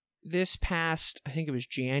 So this past, I think it was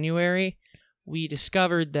January, we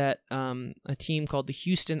discovered that a team called the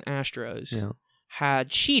Houston Astros had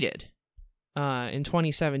cheated in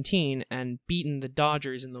 2017 and beaten the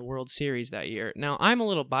Dodgers in the World Series that year. Now, I'm a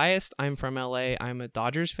little biased. I'm from LA. I'm a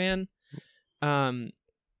Dodgers fan.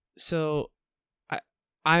 So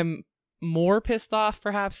I'm more pissed off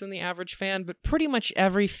perhaps than the average fan, but pretty much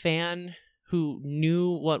every fan who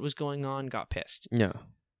knew what was going on got pissed. Yeah.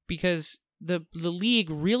 Because the league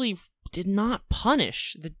really did not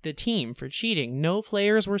punish the team for cheating. No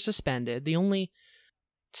players were suspended. The only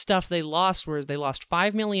stuff they lost was they lost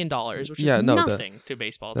 $5 million, which is nothing to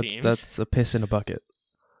baseball teams. That's a piss in a bucket.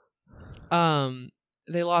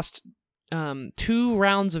 They lost 2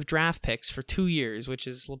 rounds of draft picks for 2 years, which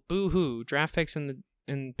is boo-hoo. Draft picks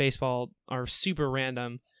in baseball are super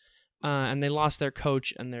random. And they lost their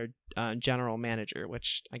coach and their general manager,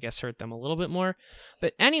 which I guess hurt them a little bit more.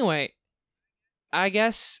 But anyway, I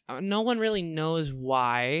guess no one really knows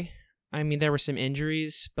why. I mean, there were some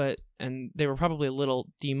injuries, and they were probably a little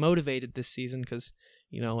demotivated this season because,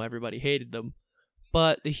 everybody hated them.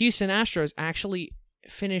 But the Houston Astros actually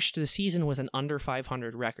finished the season with an under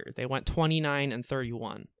 500 record. They went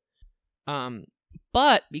 29-31.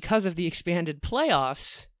 But because of the expanded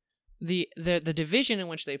playoffs, the division in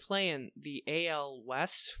which they play in, the AL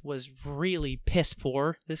West, was really piss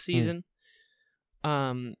poor this season.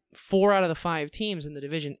 4 out of the 5 teams in the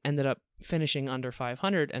division ended up finishing under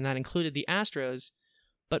 500, and that included the Astros.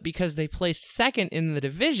 But because they placed second in the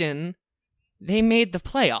division, they made the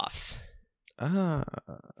playoffs.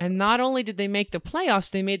 And not only did they make the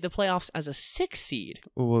playoffs, they made the playoffs as a 6 seed.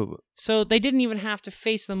 Whoa. So they didn't even have to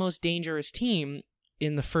face the most dangerous team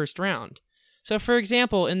in the first round. So, for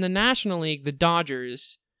example, in the National League, the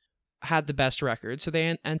Dodgers had the best record, so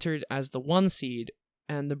they entered as the 1 seed.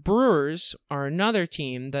 And the Brewers are another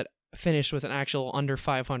team that finished with an actual under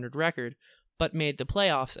 500 record, but made the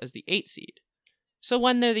playoffs as the 8 seed. So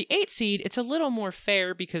when they're the 8 seed, it's a little more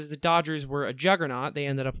fair because the Dodgers were a juggernaut. They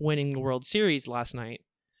ended up winning the World Series last night.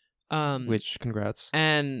 Which, congrats.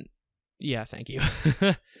 And, yeah, thank you.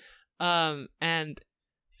 And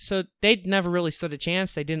so they'd never really stood a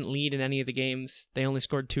chance. They didn't lead in any of the games. They only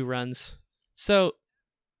scored 2 runs. So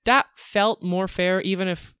that felt more fair, even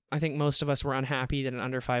if I think most of us were unhappy that an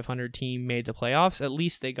under 500 team made the playoffs. At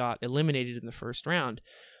least they got eliminated in the first round.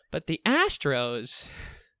 But the Astros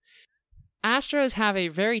have a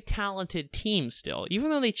very talented team still. Even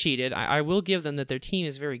though they cheated, I will give them that their team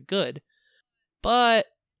is very good. But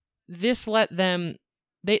this let them...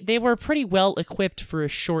 They were pretty well equipped for a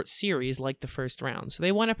short series like the first round. So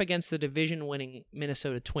they went up against the division-winning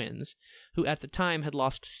Minnesota Twins, who at the time had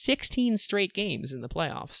lost 16 straight games in the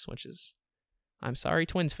playoffs, which is... I'm sorry,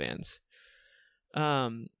 Twins fans.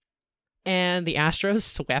 And the Astros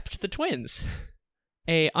swept the Twins.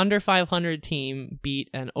 A under 500 team beat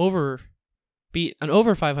an over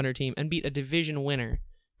 500 team and beat a division winner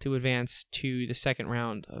to advance to the second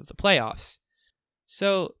round of the playoffs.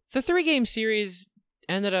 So the 3-game series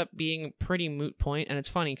ended up being a pretty moot point, and it's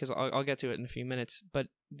funny because I'll get to it in a few minutes. But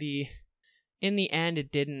in the end,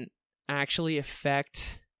 it didn't actually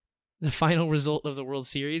affect the final result of the World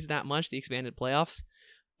Series that much, the expanded playoffs.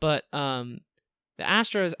 But the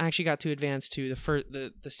Astros actually got to advance to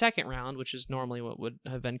the second round, which is normally what would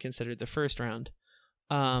have been considered the first round.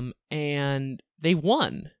 And they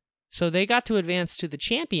won. So they got to advance to the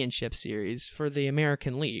championship series for the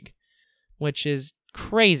American League, which is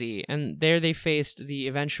crazy. And there they faced the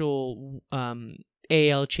eventual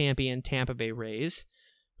AL champion Tampa Bay Rays,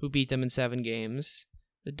 who beat them in 7 games.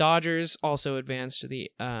 The Dodgers also advanced to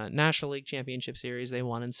the National League Championship Series. They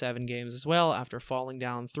won in 7 games as well after falling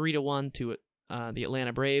down 3-1 to the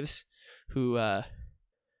Atlanta Braves, who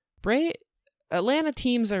Atlanta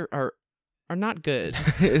teams are not good.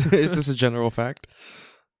 Is this a general fact?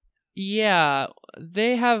 Yeah,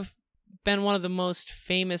 they have been one of the most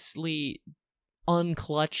famously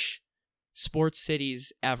unclutch sports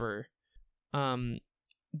cities ever. A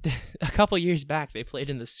couple years back, they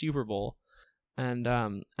played in the Super Bowl. And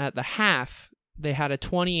at the half, they had a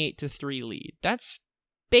 28-3 lead. That's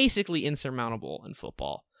basically insurmountable in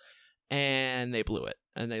football. And they blew it.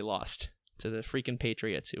 And they lost to the freaking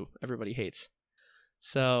Patriots, who everybody hates.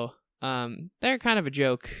 So they're kind of a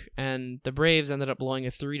joke. And the Braves ended up blowing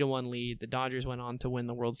a 3-1 lead. The Dodgers went on to win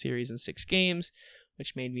the World Series in 6 games,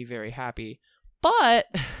 which made me very happy. But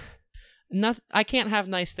I can't have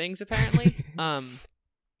nice things, apparently.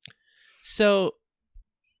 So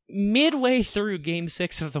midway through Game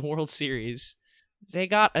 6 of the World Series, they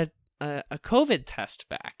got a COVID test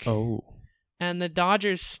back. Oh. And the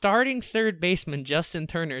Dodgers' starting third baseman, Justin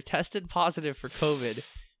Turner, tested positive for COVID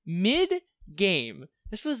mid-game.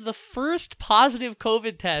 This was the first positive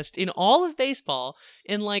COVID test in all of baseball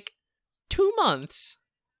in like 2 months.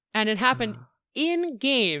 And it happened in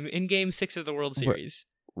Game 6 of the World Series.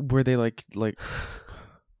 Were they like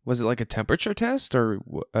was it like a temperature test, or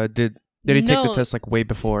did he take the test like way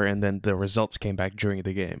before and then the results came back during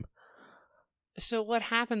the game? So what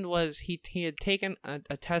happened was he had taken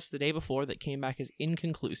a test the day before that came back as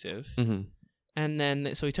inconclusive. Mm-hmm. And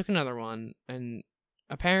then so he took another one, and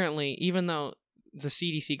apparently even though the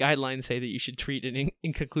CDC guidelines say that you should treat an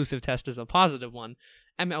inconclusive test as a positive one,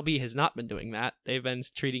 MLB has not been doing that. They've been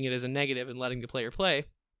treating it as a negative and letting the player play.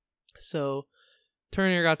 So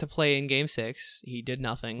Turner got to play in Game 6. He did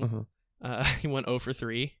nothing. He went 0 for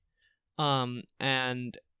 3.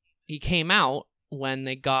 And he came out when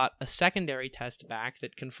they got a secondary test back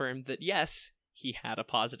that confirmed that, yes, he had a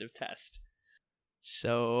positive test.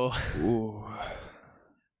 So Ooh.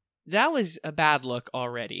 That was a bad look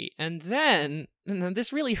already. And then, and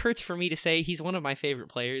this really hurts for me to say, he's one of my favorite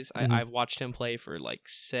players. Mm-hmm. I've watched him play for like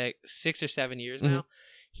six or 7 years now.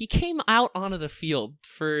 He came out onto the field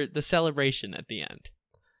for the celebration at the end.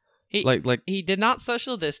 He did not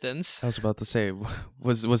social distance. I was about to say,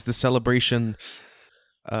 was the celebration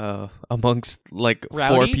amongst like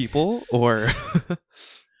Rowdy? 4 people or?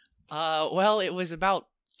 Well, it was about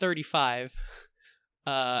 35,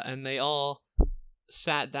 and they all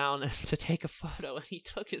sat down to take a photo, and he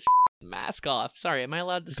took his mask off. Sorry, am I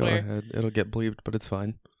allowed to swear? Go ahead. It'll get bleeped, but it's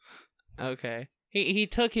fine. Okay. He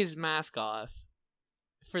took his mask off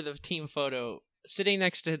for the team photo, sitting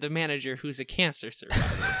next to the manager who's a cancer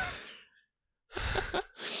survivor.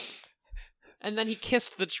 And then he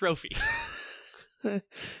kissed the trophy.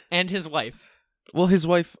 And his wife. Well, his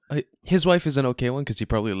wife is an okay one because he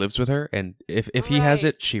probably lives with her, and if he has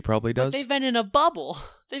it, she probably does. But they've been in a bubble.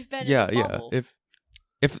 They've been in a bubble. Yeah.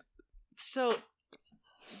 If so,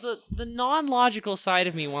 the non-logical side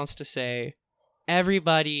of me wants to say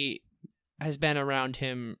everybody has been around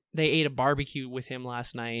him. They ate a barbecue with him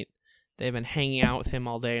last night. They've been hanging out with him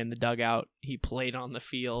all day in the dugout. He played on the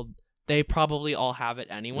field. They probably all have it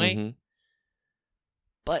anyway. Mm-hmm.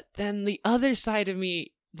 But then the other side of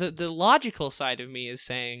me, the logical side of me is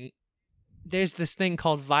saying there's this thing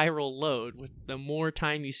called viral load. With the more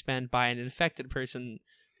time you spend by an infected person,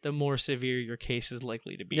 the more severe your case is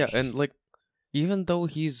likely to be. Yeah, and like even though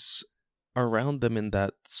he's around them in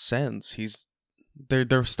that sense,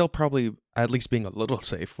 they're still probably at least being a little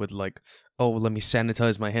safe with like, oh, let me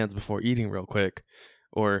sanitize my hands before eating real quick,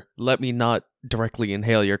 or let me not directly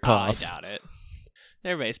inhale your cough. I doubt it.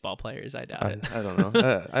 They're baseball players. I doubt it. I don't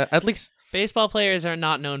know. At least baseball players are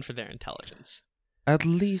not known for their intelligence. At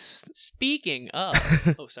least speaking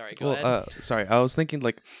of, oh sorry, go ahead. Sorry, I was thinking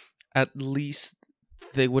like at least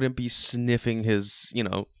they wouldn't be sniffing his,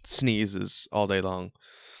 sneezes all day long.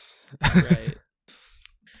 Right.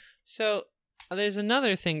 So there's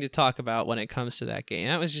another thing to talk about when it comes to that game.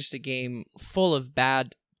 That was just a game full of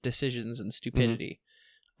bad decisions and stupidity.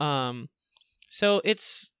 Mm-hmm.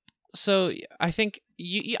 So I think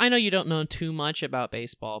I know you don't know too much about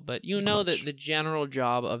baseball, but you know that the general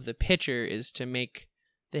job of the pitcher is to make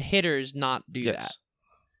the hitters not do that.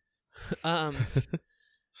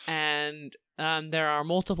 And there are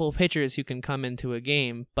multiple pitchers who can come into a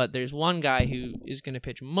game, but there's one guy who is going to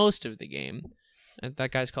pitch most of the game. And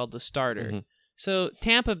that guy's called the starter. Mm-hmm. So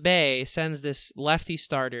Tampa Bay sends this lefty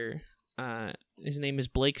starter, his name is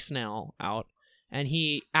Blake Snell, out, and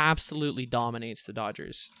he absolutely dominates the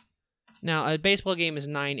Dodgers. Now, a baseball game is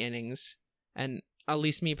 9 innings, and at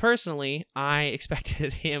least me personally, I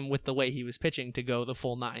expected him, with the way he was pitching, to go the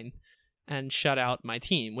full 9 and shut out my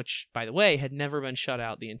team, which, by the way, had never been shut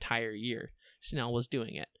out the entire year. Snell was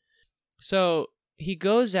doing it. So he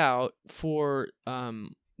goes out for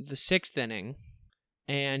the 6th inning,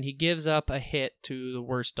 and he gives up a hit to the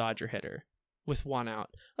worst Dodger hitter with 1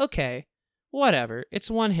 out. Okay, whatever.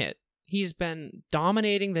 It's 1 hit. He's been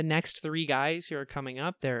dominating the next 3 guys who are coming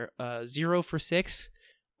up. They're 0 for 6.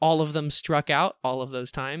 All of them struck out all of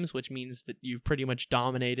those times, which means that you've pretty much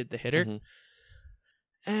dominated the hitter. Mm-hmm.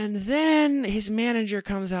 And then his manager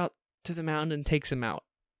comes out to the mound and takes him out.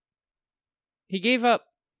 He gave up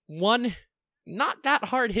 1 not that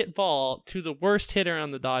hard hit ball to the worst hitter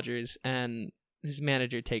on the Dodgers, and his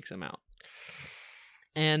manager takes him out.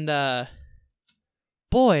 And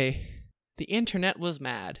boy, the internet was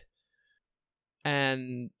mad.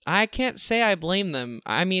 And I can't say I blame them.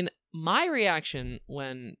 I mean, my reaction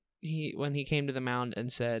when he came to the mound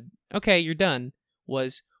and said, "Okay, you're done,"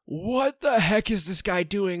 was, "What the heck is this guy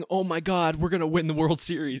doing? Oh my God, we're gonna win the World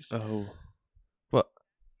Series." Oh, what?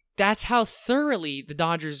 That's how thoroughly the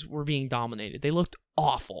Dodgers were being dominated. They looked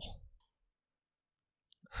awful.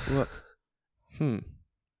 What?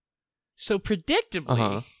 So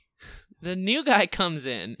predictably, the new guy comes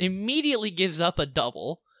in, immediately gives up a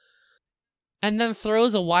double, and then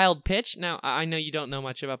throws a wild pitch. Now, I know you don't know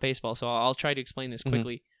much about baseball, so I'll try to explain this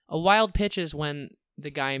quickly. A wild pitch is when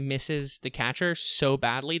the guy misses the catcher so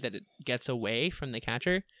badly that it gets away from the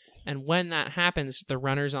catcher. And when that happens, the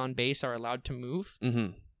runners on base are allowed to move.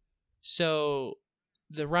 So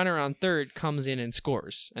the runner on third comes in and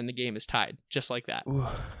scores, and the game is tied, just like that. Ooh.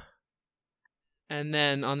 And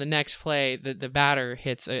then on the next play, the batter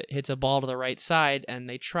hits a ball to the right side, and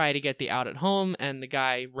they try to get the out at home, and the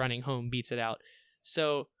guy running home beats it out.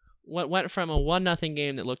 So what went from a 1-0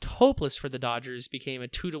 game that looked hopeless for the Dodgers became a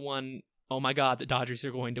 2-1, oh my God, the Dodgers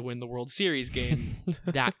are going to win the World Series game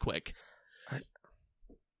that quick.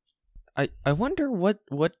 I wonder what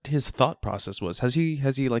his thought process was. Has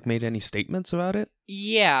he like made any statements about it?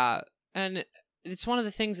 Yeah, and it's one of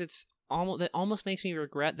the things that almost makes me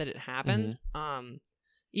regret that it happened.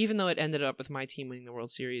 Even though it ended up with my team winning the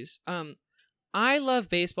World Series. I love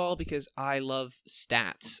baseball because I love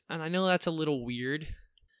stats, and I know that's a little weird.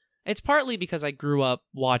 It's partly because I grew up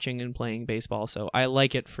watching and playing baseball, so I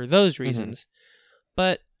like it for those reasons.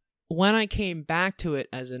 But when I came back to it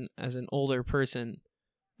as an older person,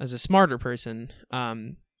 as a smarter person,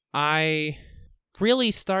 I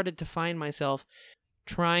really started to find myself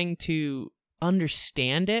trying to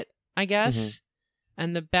understand it, I guess.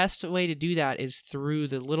 And the best way to do that is through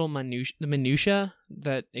the little minutia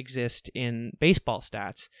that exist in baseball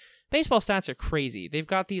stats. Baseball stats are crazy. They've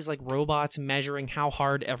got these like robots measuring how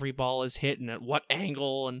hard every ball is hit and at what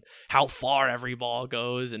angle and how far every ball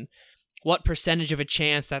goes and what percentage of a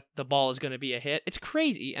chance that the ball is going to be a hit. It's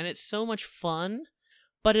crazy, and it's so much fun,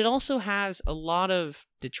 but it also has a lot of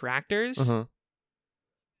detractors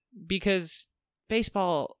because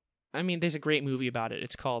baseball, I mean, there's a great movie about it.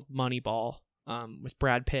 It's called Moneyball with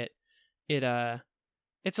Brad Pitt.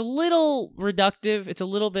 It's a little reductive. It's a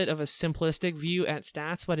little bit of a simplistic view at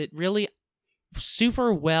stats, but it really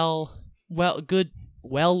super wellly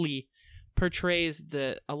portrays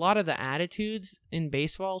a lot of the attitudes in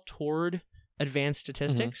baseball toward advanced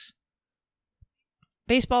statistics.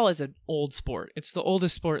 Baseball is an old sport. It's the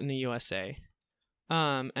oldest sport in the USA.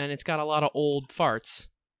 And it's got a lot of old farts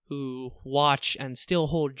who watch and still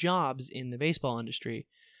hold jobs in the baseball industry.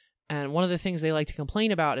 And one of the things they like to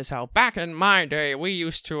complain about is how back in my day we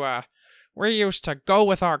used to go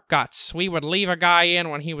with our guts. We would leave a guy in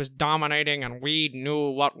when he was dominating, and we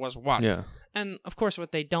knew what was what. Yeah. And of course,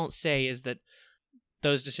 what they don't say is that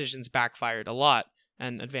those decisions backfired a lot,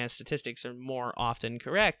 and advanced statistics are more often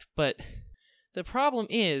correct. But the problem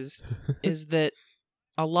is that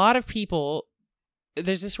a lot of people,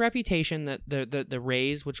 there's this reputation that the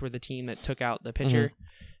Rays, which were the team that took out the pitcher,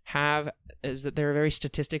 is that they're a very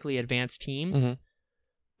statistically advanced team.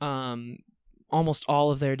 Almost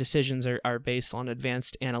all of their decisions are based on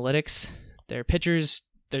advanced analytics. Their pitchers,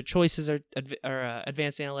 their choices are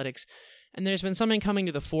advanced analytics. And there's been something coming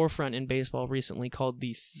to the forefront in baseball recently called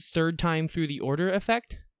the third time through the order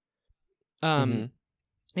effect.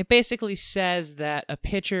 It basically says that a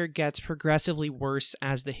pitcher gets progressively worse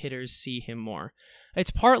as the hitters see him more. It's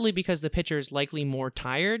partly because the pitcher is likely more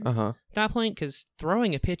tired at that point, because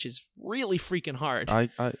throwing a pitch is really freaking hard. I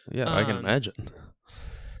can imagine.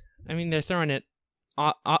 I mean, they're throwing it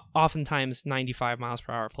oftentimes 95 miles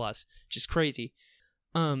per hour plus, which is crazy.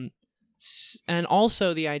 And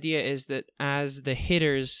also the idea is that as the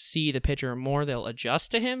hitters see the pitcher more, they'll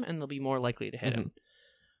adjust to him and they'll be more likely to hit him.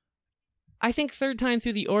 I think third time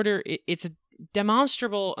through the order, it's a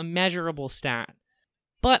demonstrable, a measurable stat.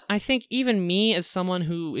 But I think even me, as someone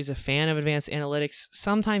who is a fan of advanced analytics,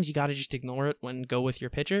 sometimes you got to just ignore it when go with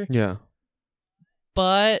your pitcher. Yeah.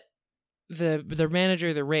 But the manager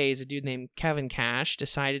of the Rays, a dude named Kevin Cash,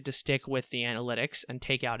 decided to stick with the analytics and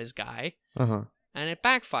take out his guy. And it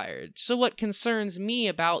backfired. So what concerns me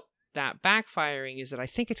about that backfiring is that I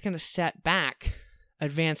think it's going to set back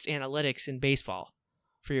advanced analytics in baseball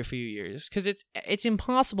for a few years, because it's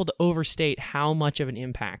impossible to overstate how much of an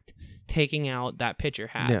impact taking out that pitcher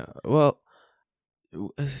had. Yeah, well,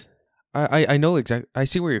 I know exactly. I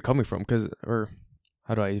see where you're coming from, or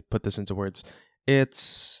how do I put this into words? They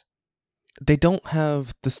don't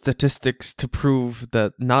have the statistics to prove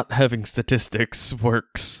that not having statistics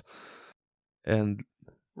works, and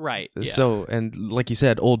right. Yeah. So, and like you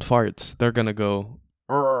said, old farts, they're gonna go,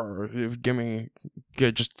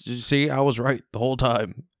 just see, I was right the whole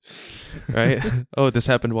time, right? Oh, this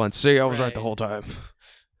happened once. See, I was right the whole time.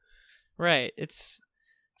 Right. It's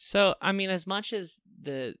so. I mean, as much as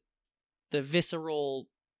the visceral,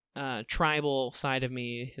 tribal side of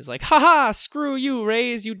me is like, haha, screw you,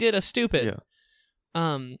 Rays, you did a stupid.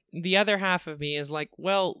 Yeah. The other half of me is like,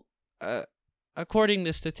 well, according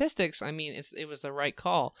to statistics, I mean, it was the right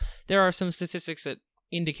call. There are some statistics that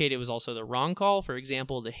indicate it was also the wrong call. For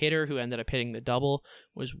example, the hitter who ended up hitting the double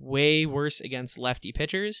was way worse against lefty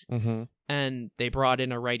pitchers, and they brought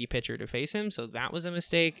in a righty pitcher to face him, so that was a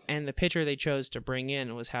mistake. And the pitcher they chose to bring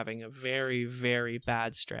in was having a very, very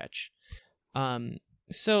bad stretch.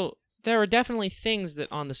 So there are definitely things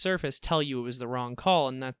that on the surface tell you it was the wrong call,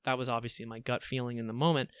 and that was obviously my gut feeling in the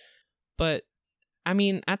moment. But, I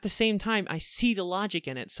mean, at the same time, I see the logic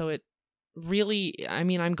in it, so it really, I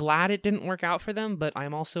mean, I'm glad it didn't work out for them, but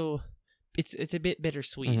I'm also, it's a bit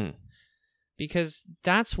bittersweet. Because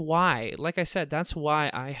that's why, like I said, that's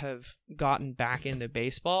why I have gotten back into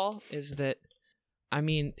baseball, is that, I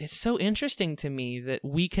mean, it's so interesting to me that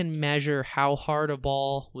we can measure how hard a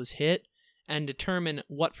ball was hit and determine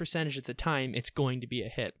what percentage of the time it's going to be a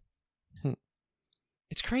hit.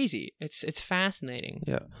 It's crazy. It's fascinating.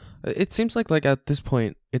 Yeah. It seems like at this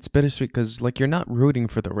point, it's bittersweet because, you're not rooting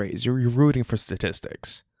for the Rays. You're rooting for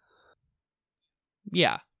statistics.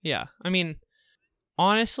 Yeah. I mean,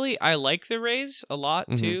 honestly, I like the Rays a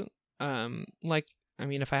lot, too. I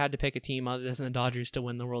mean, if I had to pick a team other than the Dodgers to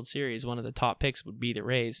win the World Series, one of the top picks would be the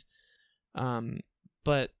Rays.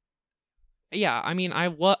 But, yeah, I mean,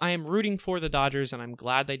 I am rooting for the Dodgers, and I'm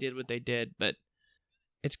glad they did what they did, but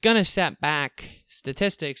it's going to set back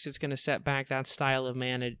statistics. It's going to set back that style of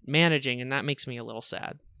managing, and that makes me a little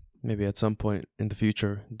sad. Maybe at some point in the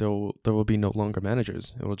future, there will be no longer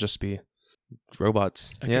managers. It will just be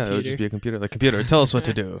robots. It will just be a computer. Like, computer, tell us what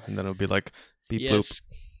to do. And then it'll be like, beep, bloop,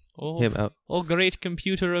 him out. Oh, great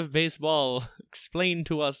computer of baseball, explain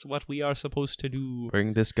to us what we are supposed to do.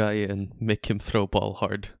 Bring this guy in, make him throw ball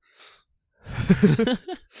hard.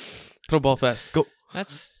 Throw ball fast, go.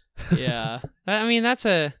 Yeah. I mean, that's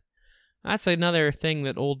another thing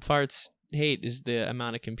that old farts hate, is the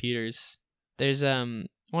amount of computers. There's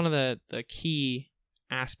one of the key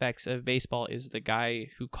aspects of baseball is the guy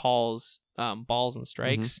who calls balls and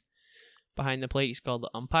strikes behind the plate. He's called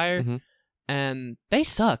the umpire, and they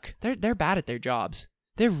suck. They're bad at their jobs.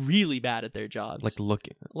 They're really bad at their jobs. Go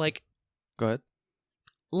ahead.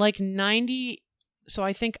 90. So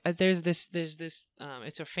I think there's this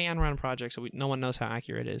it's a fan run project, so no one knows how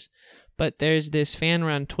accurate it is, but there's this fan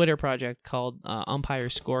run Twitter project called Umpire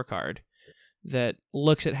Scorecard that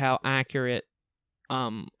looks at how accurate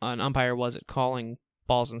an umpire was at calling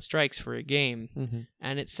balls and strikes for a game,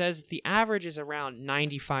 and it says the average is around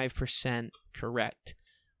 95% correct.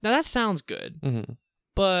 Now that sounds good,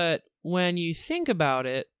 but when you think about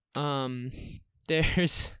it,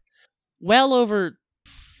 there's well over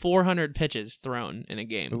 400 pitches thrown in a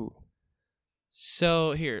game. Ooh.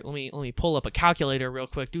 So here, let me pull up a calculator real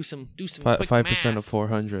quick. Do some quick 5% math. of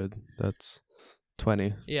 400. That's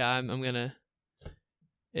 20. Yeah, I'm gonna.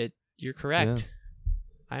 You're correct.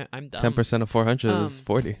 Yeah. I'm dumb. 10% of 400 is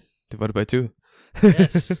 40 divided by 2.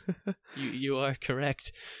 Yes, you are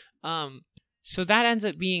correct. So that ends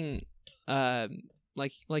up being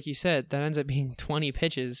like you said, that ends up being 20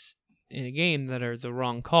 pitches in a game that are the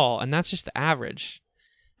wrong call, and that's just the average.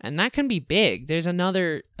 And that can be big. There's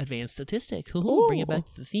another advanced statistic. Bring it back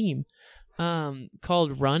to the theme.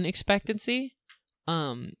 Called run expectancy.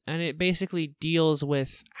 And it basically deals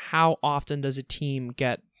with how often does a team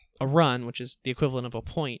get a run, which is the equivalent of a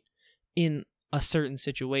point, in a certain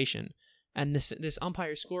situation. And this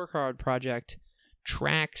umpire scorecard project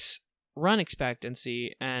tracks run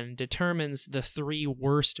expectancy and determines the 3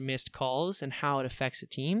 worst missed calls and how it affects a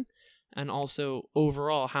team, and also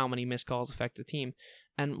overall how many missed calls affect the team.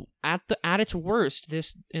 And at its worst,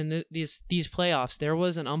 these playoffs, there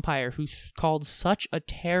was an umpire who called such a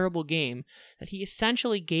terrible game that he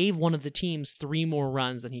essentially gave one of the teams 3 more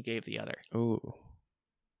runs than he gave the other. Ooh.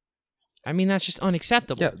 I mean, that's just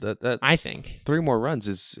unacceptable. Yeah, that I think 3 more runs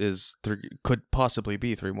is could possibly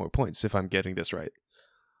be 3 more points if I'm getting this right.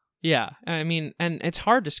 Yeah, I mean, and it's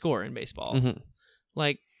hard to score in baseball.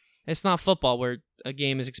 Like, it's not football where a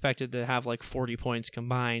game is expected to have 40 points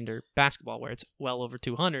combined, or basketball where it's well over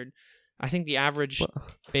 200. I think the average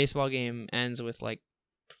baseball game ends with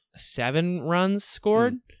 7 runs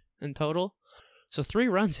scored in total. So 3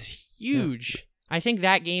 runs is huge. Yeah. I think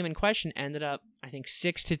that game in question ended up,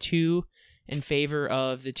 6-2 in favor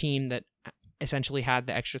of the team that essentially had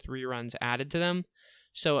the extra 3 runs added to them.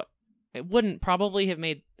 So it wouldn't probably have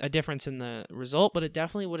made a difference in the result, but it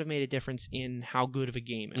definitely would have made a difference in how good of a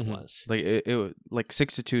game it was. It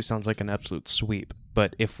 6-2 sounds like an absolute sweep,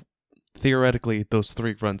 but if theoretically those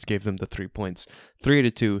 3 runs gave them the 3 points,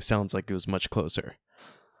 3-2 sounds like it was much closer.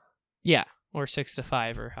 Yeah, or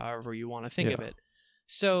 6-5, or however you want to think of it.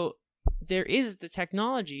 So there is the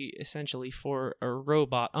technology essentially for a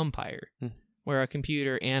robot umpire. where a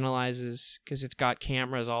computer analyzes, because it's got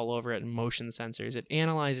cameras all over it and motion sensors, it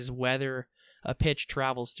analyzes whether a pitch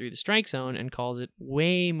travels through the strike zone and calls it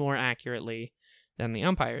way more accurately than the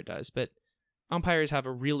umpire does. But umpires have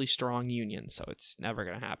a really strong union, so it's never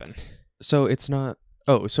going to happen. So it's not...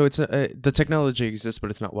 Oh, so it's the technology exists,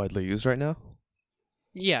 but it's not widely used right now?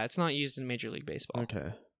 Yeah, it's not used in Major League Baseball.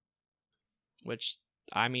 Okay. Which,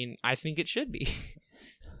 I mean, I think it should be.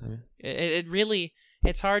 It really...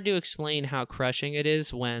 It's hard to explain how crushing it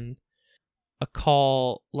is when a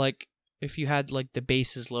call, like, if you had, like, the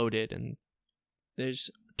bases loaded and there's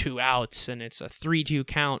 2 outs and it's a 3-2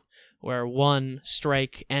 count where 1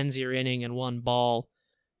 strike ends your inning and 1 ball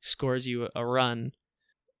scores you a run.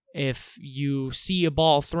 If you see a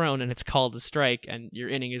ball thrown and it's called a strike and your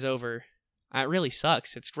inning is over, it really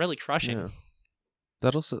sucks. It's really crushing. Yeah.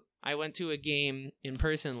 That also... I went to a game in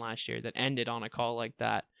person last year that ended on a call like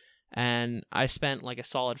that, and I spent like a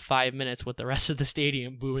solid 5 minutes with the rest of the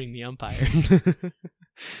stadium booing the umpire.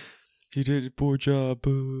 He did a poor job,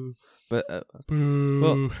 boo. But, boo.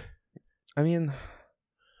 Well, I mean,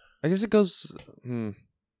 I guess it goes...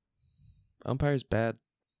 Umpire's bad.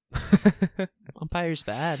 Umpire's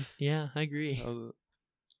bad. Yeah, I agree.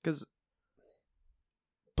 Because...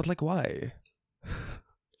 But, like, why?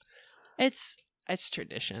 It's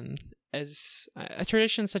tradition. As a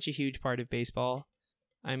tradition is such a huge part of baseball.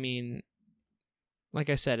 I mean, like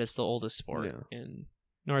I said, it's the oldest sport in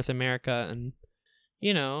North America, and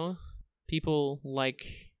you know, people like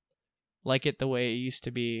it the way it used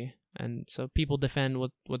to be, and so people defend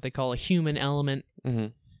what they call a human element. Mm-hmm.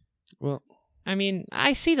 Well, I mean,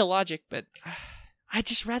 I see the logic, but I'd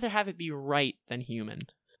just rather have it be right than human.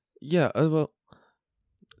 Yeah, well,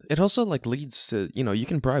 it also like leads to, you know, you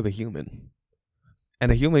can bribe a human.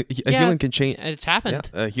 And a human can change. It's happened.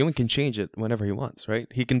 Yeah, a human can change it whenever he wants, right?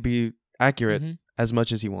 He can be accurate as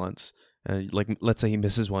much as he wants. Like, let's say he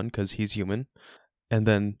misses one because he's human, and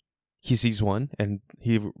then he sees one and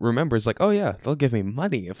he remembers, like, oh yeah, they'll give me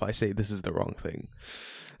money if I say this is the wrong thing.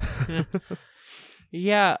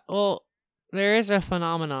 Yeah, well, there is a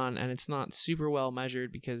phenomenon, and it's not super well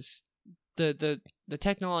measured because the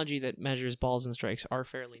technology that measures balls and strikes are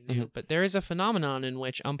fairly new, but there is a phenomenon in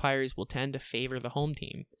which umpires will tend to favor the home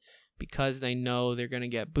team because they know they're going to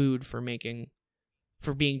get booed for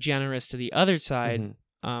being generous to the other side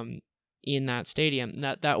in that stadium.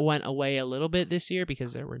 That went away a little bit this year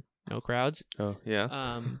because there were no crowds. Oh,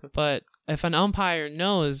 yeah. But if an umpire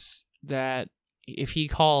knows that if he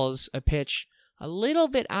calls a pitch a little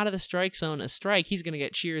bit out of the strike zone a strike, he's going to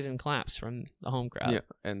get cheers and claps from the home crowd. Yeah,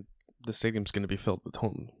 and the stadium's going to be filled with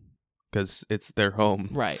home because it's their home.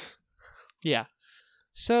 Right. Yeah.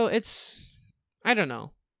 So I don't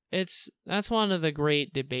know. That's one of the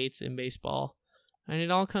great debates in baseball. And it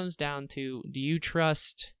all comes down to, do you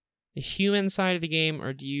trust the human side of the game,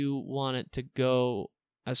 or do you want it to go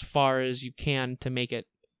as far as you can to make it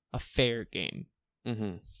a fair game?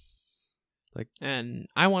 Mm-hmm. And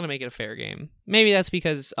I want to make it a fair game. Maybe that's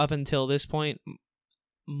because up until this point,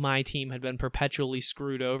 my team had been perpetually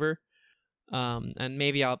screwed over. And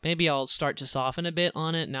maybe I'll start to soften a bit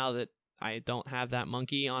on it now that I don't have that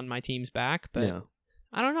monkey on my team's back. But yeah.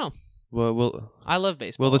 I don't know. Well, I love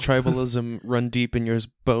baseball. Will the tribalism run deep in your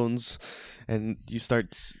bones, and you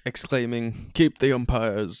start exclaiming, "Keep the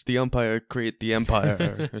umpires! The umpire create the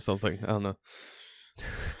empire," or something? I don't know.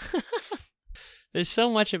 There's so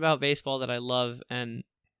much about baseball that I love, and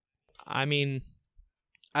I mean,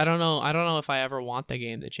 I don't know if I ever want the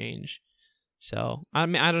game to change. So, I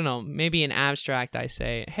mean, I don't know. Maybe in abstract, I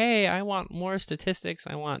say, hey, I want more statistics.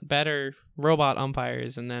 I want better robot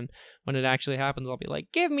umpires. And then when it actually happens, I'll be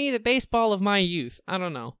like, give me the baseball of my youth. I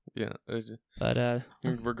don't know. Yeah. But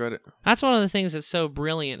regret it. That's one of the things that's so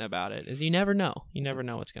brilliant about it, is you never know. You never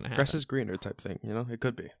know what's going to happen. Grass is greener type thing, you know? It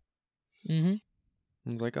could be. Mm-hmm.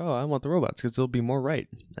 It's like, oh, I want the robots because they'll be more right.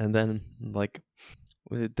 And then, like,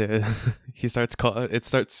 it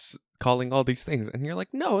starts calling all these things, and you're like,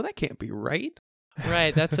 no, that can't be right.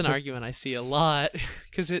 Right, that's an argument I see a lot,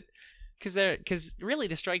 because really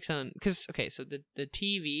the strike zone, so the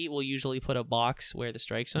TV will usually put a box where the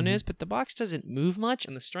strike zone is, but the box doesn't move much,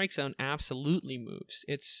 and the strike zone absolutely moves.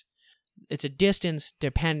 It's a distance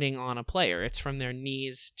depending on a player. It's from their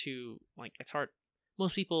knees to, like, it's hard.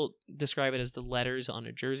 Most people describe it as the letters on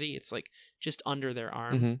a jersey. It's like just under their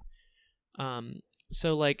arm.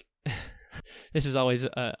 So like. This is always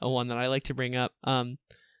a one that I like to bring up.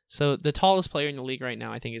 So the tallest player in the league right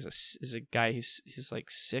now, I think, is a guy he's like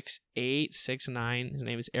 6'8", 6'9". His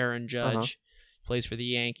name is Aaron Judge. Plays for the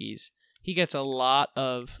Yankees. He gets a lot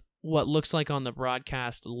of what looks like on the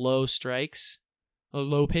broadcast low strikes,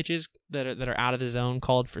 low pitches that are out of the zone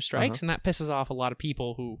called for strikes, and that pisses off a lot of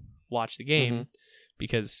people who watch the game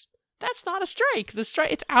because that's not a strike.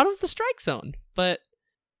 It's out of the strike zone. But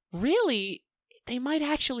really, they might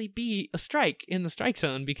actually be a strike in the strike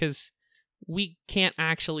zone because we can't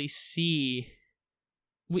actually see.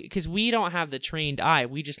 Because we don't have the trained eye,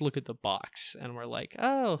 we just look at the box and we're like,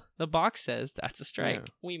 "Oh, the box says that's a strike."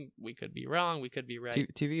 Yeah. We could be wrong, we could be right.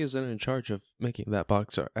 TV isn't in charge of making that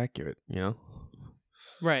box accurate, you know?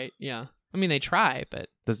 Right? Yeah. I mean, they try, but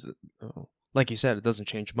like you said, it doesn't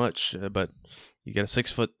change much. But you get a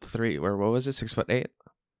 6'3", or what was it, 6'8"?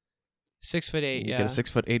 6'8". You get a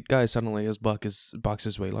 6'8" guy. Suddenly, his box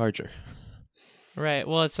is way larger. Right.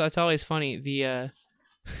 Well, it's always funny.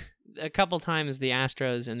 A couple times the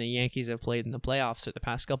Astros and the Yankees have played in the playoffs for the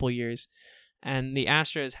past couple years, and the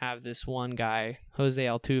Astros have this one guy, Jose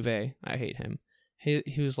Altuve. I hate him.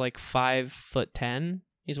 He was like 5'10".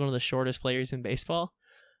 He's one of the shortest players in baseball.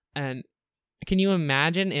 And can you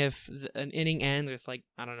imagine if an inning ends with, like,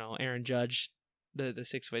 I don't know, Aaron Judge, the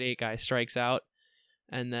 6'8" guy, strikes out,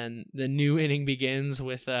 and then the new inning begins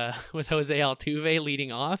with Jose Altuve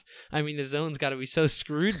leading off? I mean, the zone's got to be so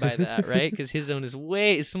screwed by that, right? Because his zone is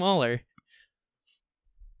way smaller.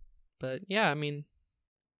 But yeah, I mean,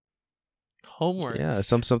 homework. Yeah,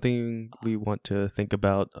 something we want to think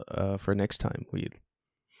about for next time.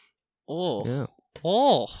 So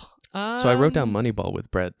I wrote down Moneyball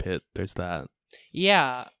with Brad Pitt. There's that.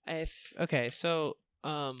 Yeah. So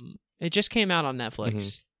it just came out on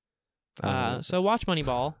Netflix. So watch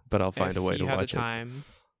Moneyball. But I'll find a way to watch it. If you have the time.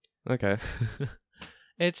 Okay.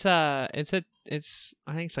 It's I think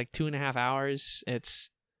it's like 2.5 hours. It's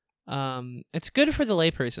good for the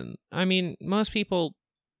layperson. I mean, most people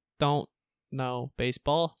don't know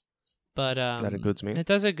baseball, but that includes me. It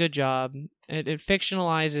does a good job. It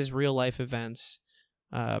fictionalizes real life events.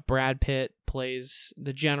 Brad Pitt plays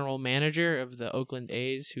the general manager of the Oakland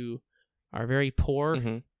A's, who are very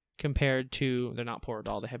poor compared to, they're not poor at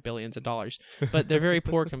all, they have billions of dollars, but they're very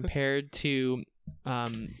poor compared to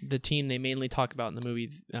the team they mainly talk about in the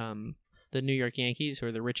movie, the New York Yankees, who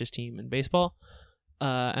are the richest team in baseball.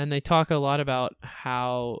 And they talk a lot about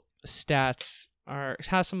how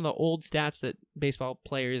some of the old stats that baseball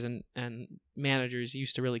players and managers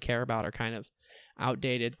used to really care about are kind of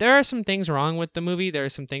outdated. There are some things wrong with the movie. There are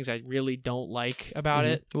some things I really don't like about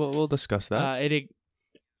it. We'll discuss that.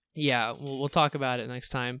 We'll talk about it next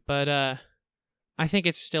time. But I think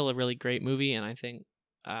it's still a really great movie, and I think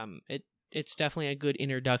it's definitely a good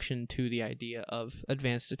introduction to the idea of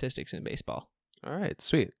advanced statistics in baseball. All right,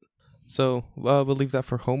 sweet. So we'll leave that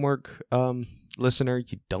for homework. Listener,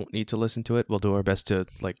 you don't need to listen to it. We'll do our best to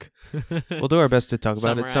talk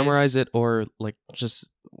about it, summarize it, or like just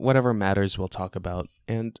whatever matters we'll talk about.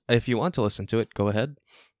 And if you want to listen to it, go ahead.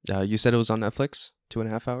 You said it was on Netflix,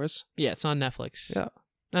 2.5 hours? Yeah, it's on Netflix. Yeah.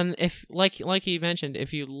 And if like you mentioned,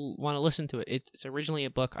 if you want to listen to it, it's originally a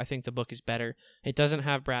book. I think the book is better. It doesn't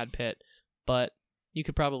have Brad Pitt, but you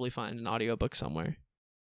could probably find an audiobook somewhere.